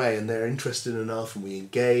roundabout way, and they're interested enough, and we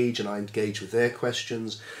engage, and I engage with their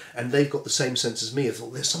questions, and they've got the same sense as me. I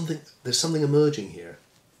thought, there's something emerging here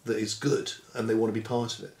that is good, and they want to be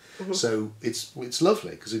part of it. So it's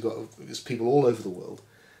lovely, because there's people all over the world,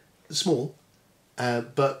 small,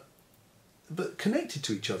 but connected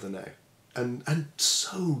to each other now, and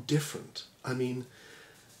so different. I mean,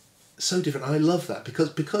 so different. I love that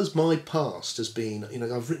because my past has been,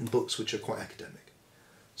 I've written books which are quite academic,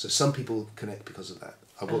 so some people connect because of that.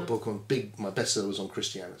 I wrote a book on my bestseller was on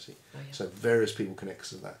Christianity, so various people connect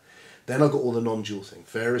because of that. Then I got all the non-dual thing.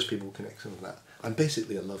 Various people connect because of that. I'm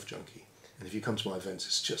basically a love junkie. And if you come to my events,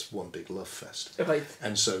 it's just one big love fest. Right.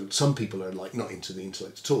 And so some people are like not into the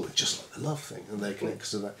intellect at all. They just like the love thing, and they connect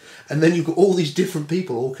to that. And then you've got all these different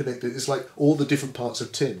people all connected. It's like all the different parts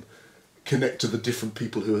of Tim connect to the different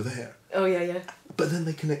people who are there. Oh yeah, yeah. But then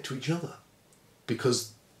they connect to each other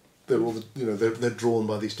because they're all they're drawn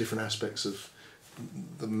by these different aspects of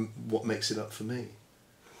what makes it up for me.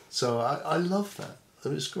 So I love that.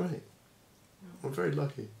 And it's great. I'm very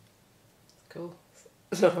lucky. Cool.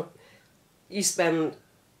 So do you spend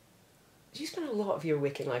a lot of your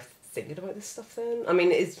waking life thinking about this stuff then? I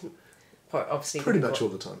mean, it's part obviously pretty much all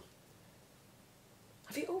the time.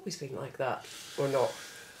 Have you always been like that or not?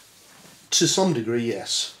 To some degree,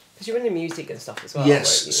 yes. Because you're into music and stuff as well.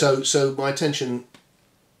 Yes. Right? So my attention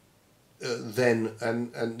then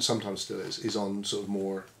and sometimes still is on sort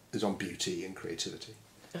of is on beauty and creativity.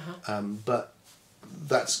 Uh-huh. But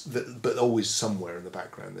but always somewhere in the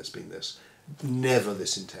background there's been this. Never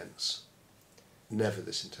this intense. Never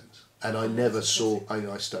this intense. And I never saw,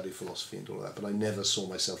 I studied philosophy and all that, but I never saw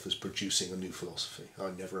myself as producing a new philosophy. I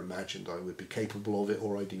never imagined I would be capable of it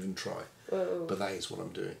or I'd even try. Whoa. But that is what I'm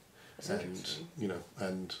doing. That's and, interesting.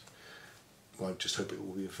 and I just hope it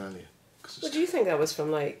will be of value. Well, do you think that was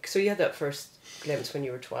from so you had that first glimpse when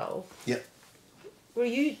you were 12? Yeah. Were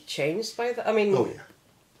you changed by that? I mean... Oh, yeah.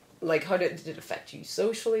 Like, how did it affect you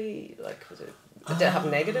socially? Like, did it have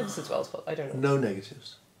negatives as well as... I don't know. No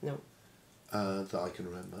negatives. No. That I can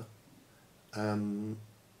remember. I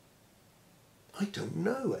don't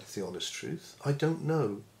know, that's the honest truth. I don't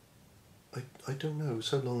know. I don't know,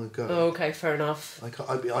 so long ago. Oh, okay, fair enough.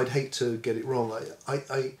 I'd hate to get it wrong. I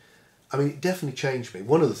mean, it definitely changed me.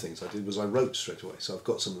 One of the things I did was I wrote straight away, so I've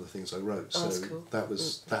got some of the things I wrote. So that's cool. that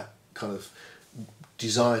was that kind of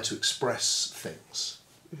desire to express things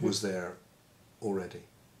was there already.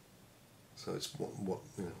 So it's what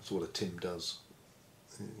it's what a Tim does.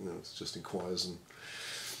 It's just inquires and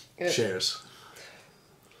shares.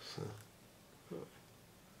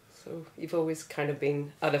 So you've always kind of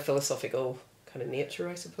been at a philosophical kind of nature,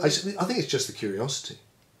 I suppose. I think it's just the curiosity.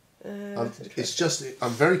 It's just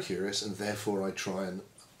I'm very curious, and therefore I try and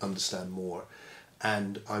understand more,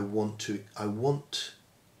 and I want to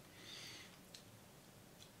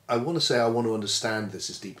say I want to understand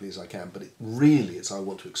this as deeply as I can, but it's I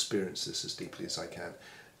want to experience this as deeply as I can,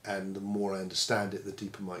 and the more I understand it, the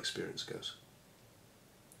deeper my experience goes.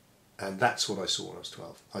 And that's what I saw when I was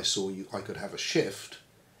 12. I saw I could have a shift,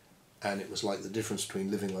 and it was like the difference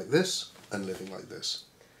between living like this and living like this,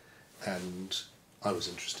 and I was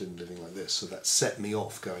interested in living like this, so that set me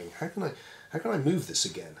off going, how can I move this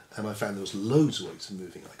again? And I found there was loads of ways of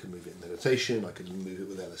moving. I could move it in meditation, I could move it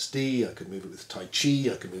with LSD, I could move it with Tai Chi,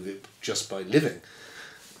 I could move it just by living,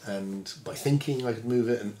 and by thinking I could move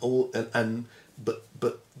it, but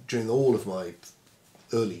during all of my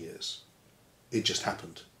early years, it just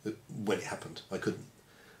happened. When it happened,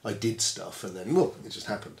 I did stuff, and then it just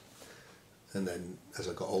happened. And then as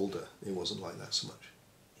I got older, it wasn't like that so much.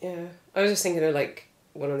 Yeah, I was just thinking of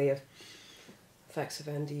one of the effects of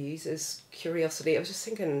NDEs is curiosity. I was just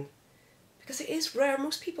thinking, because it is rare,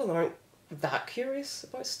 most people aren't that curious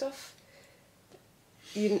about stuff.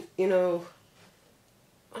 You know,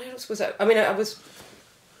 I don't suppose I was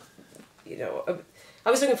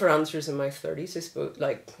looking for answers in my 30s, I suppose,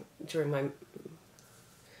 during my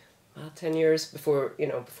 10 years before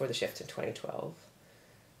the shift in 2012.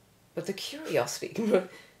 But the curiosity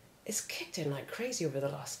it's kicked in like crazy over the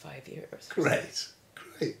last 5 years. Great.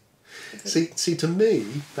 See, to me,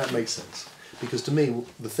 that makes sense. Because to me,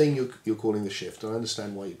 the thing you're calling the shift, and I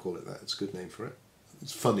understand why you call it that, it's a good name for it.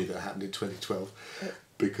 It's funny that it happened in 2012,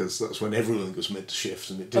 because that's when everyone was meant to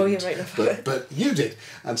shift, and it didn't. Oh, yeah, right. But you did,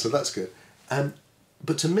 and so that's good.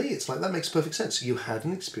 But to me, it's like, that makes perfect sense. You had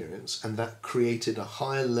an experience, and that created a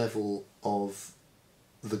higher level of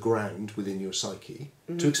the ground within your psyche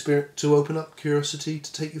to open up curiosity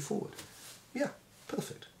to take you forward. Yeah,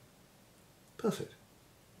 perfect. Go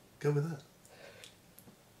with that.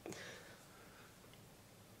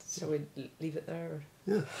 So we leave it there? Or?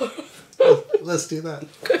 Yeah. Well, let's do that.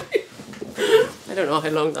 I don't know how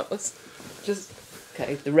long that was.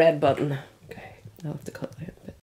 Okay, the red button. Okay, I'll have to cut that.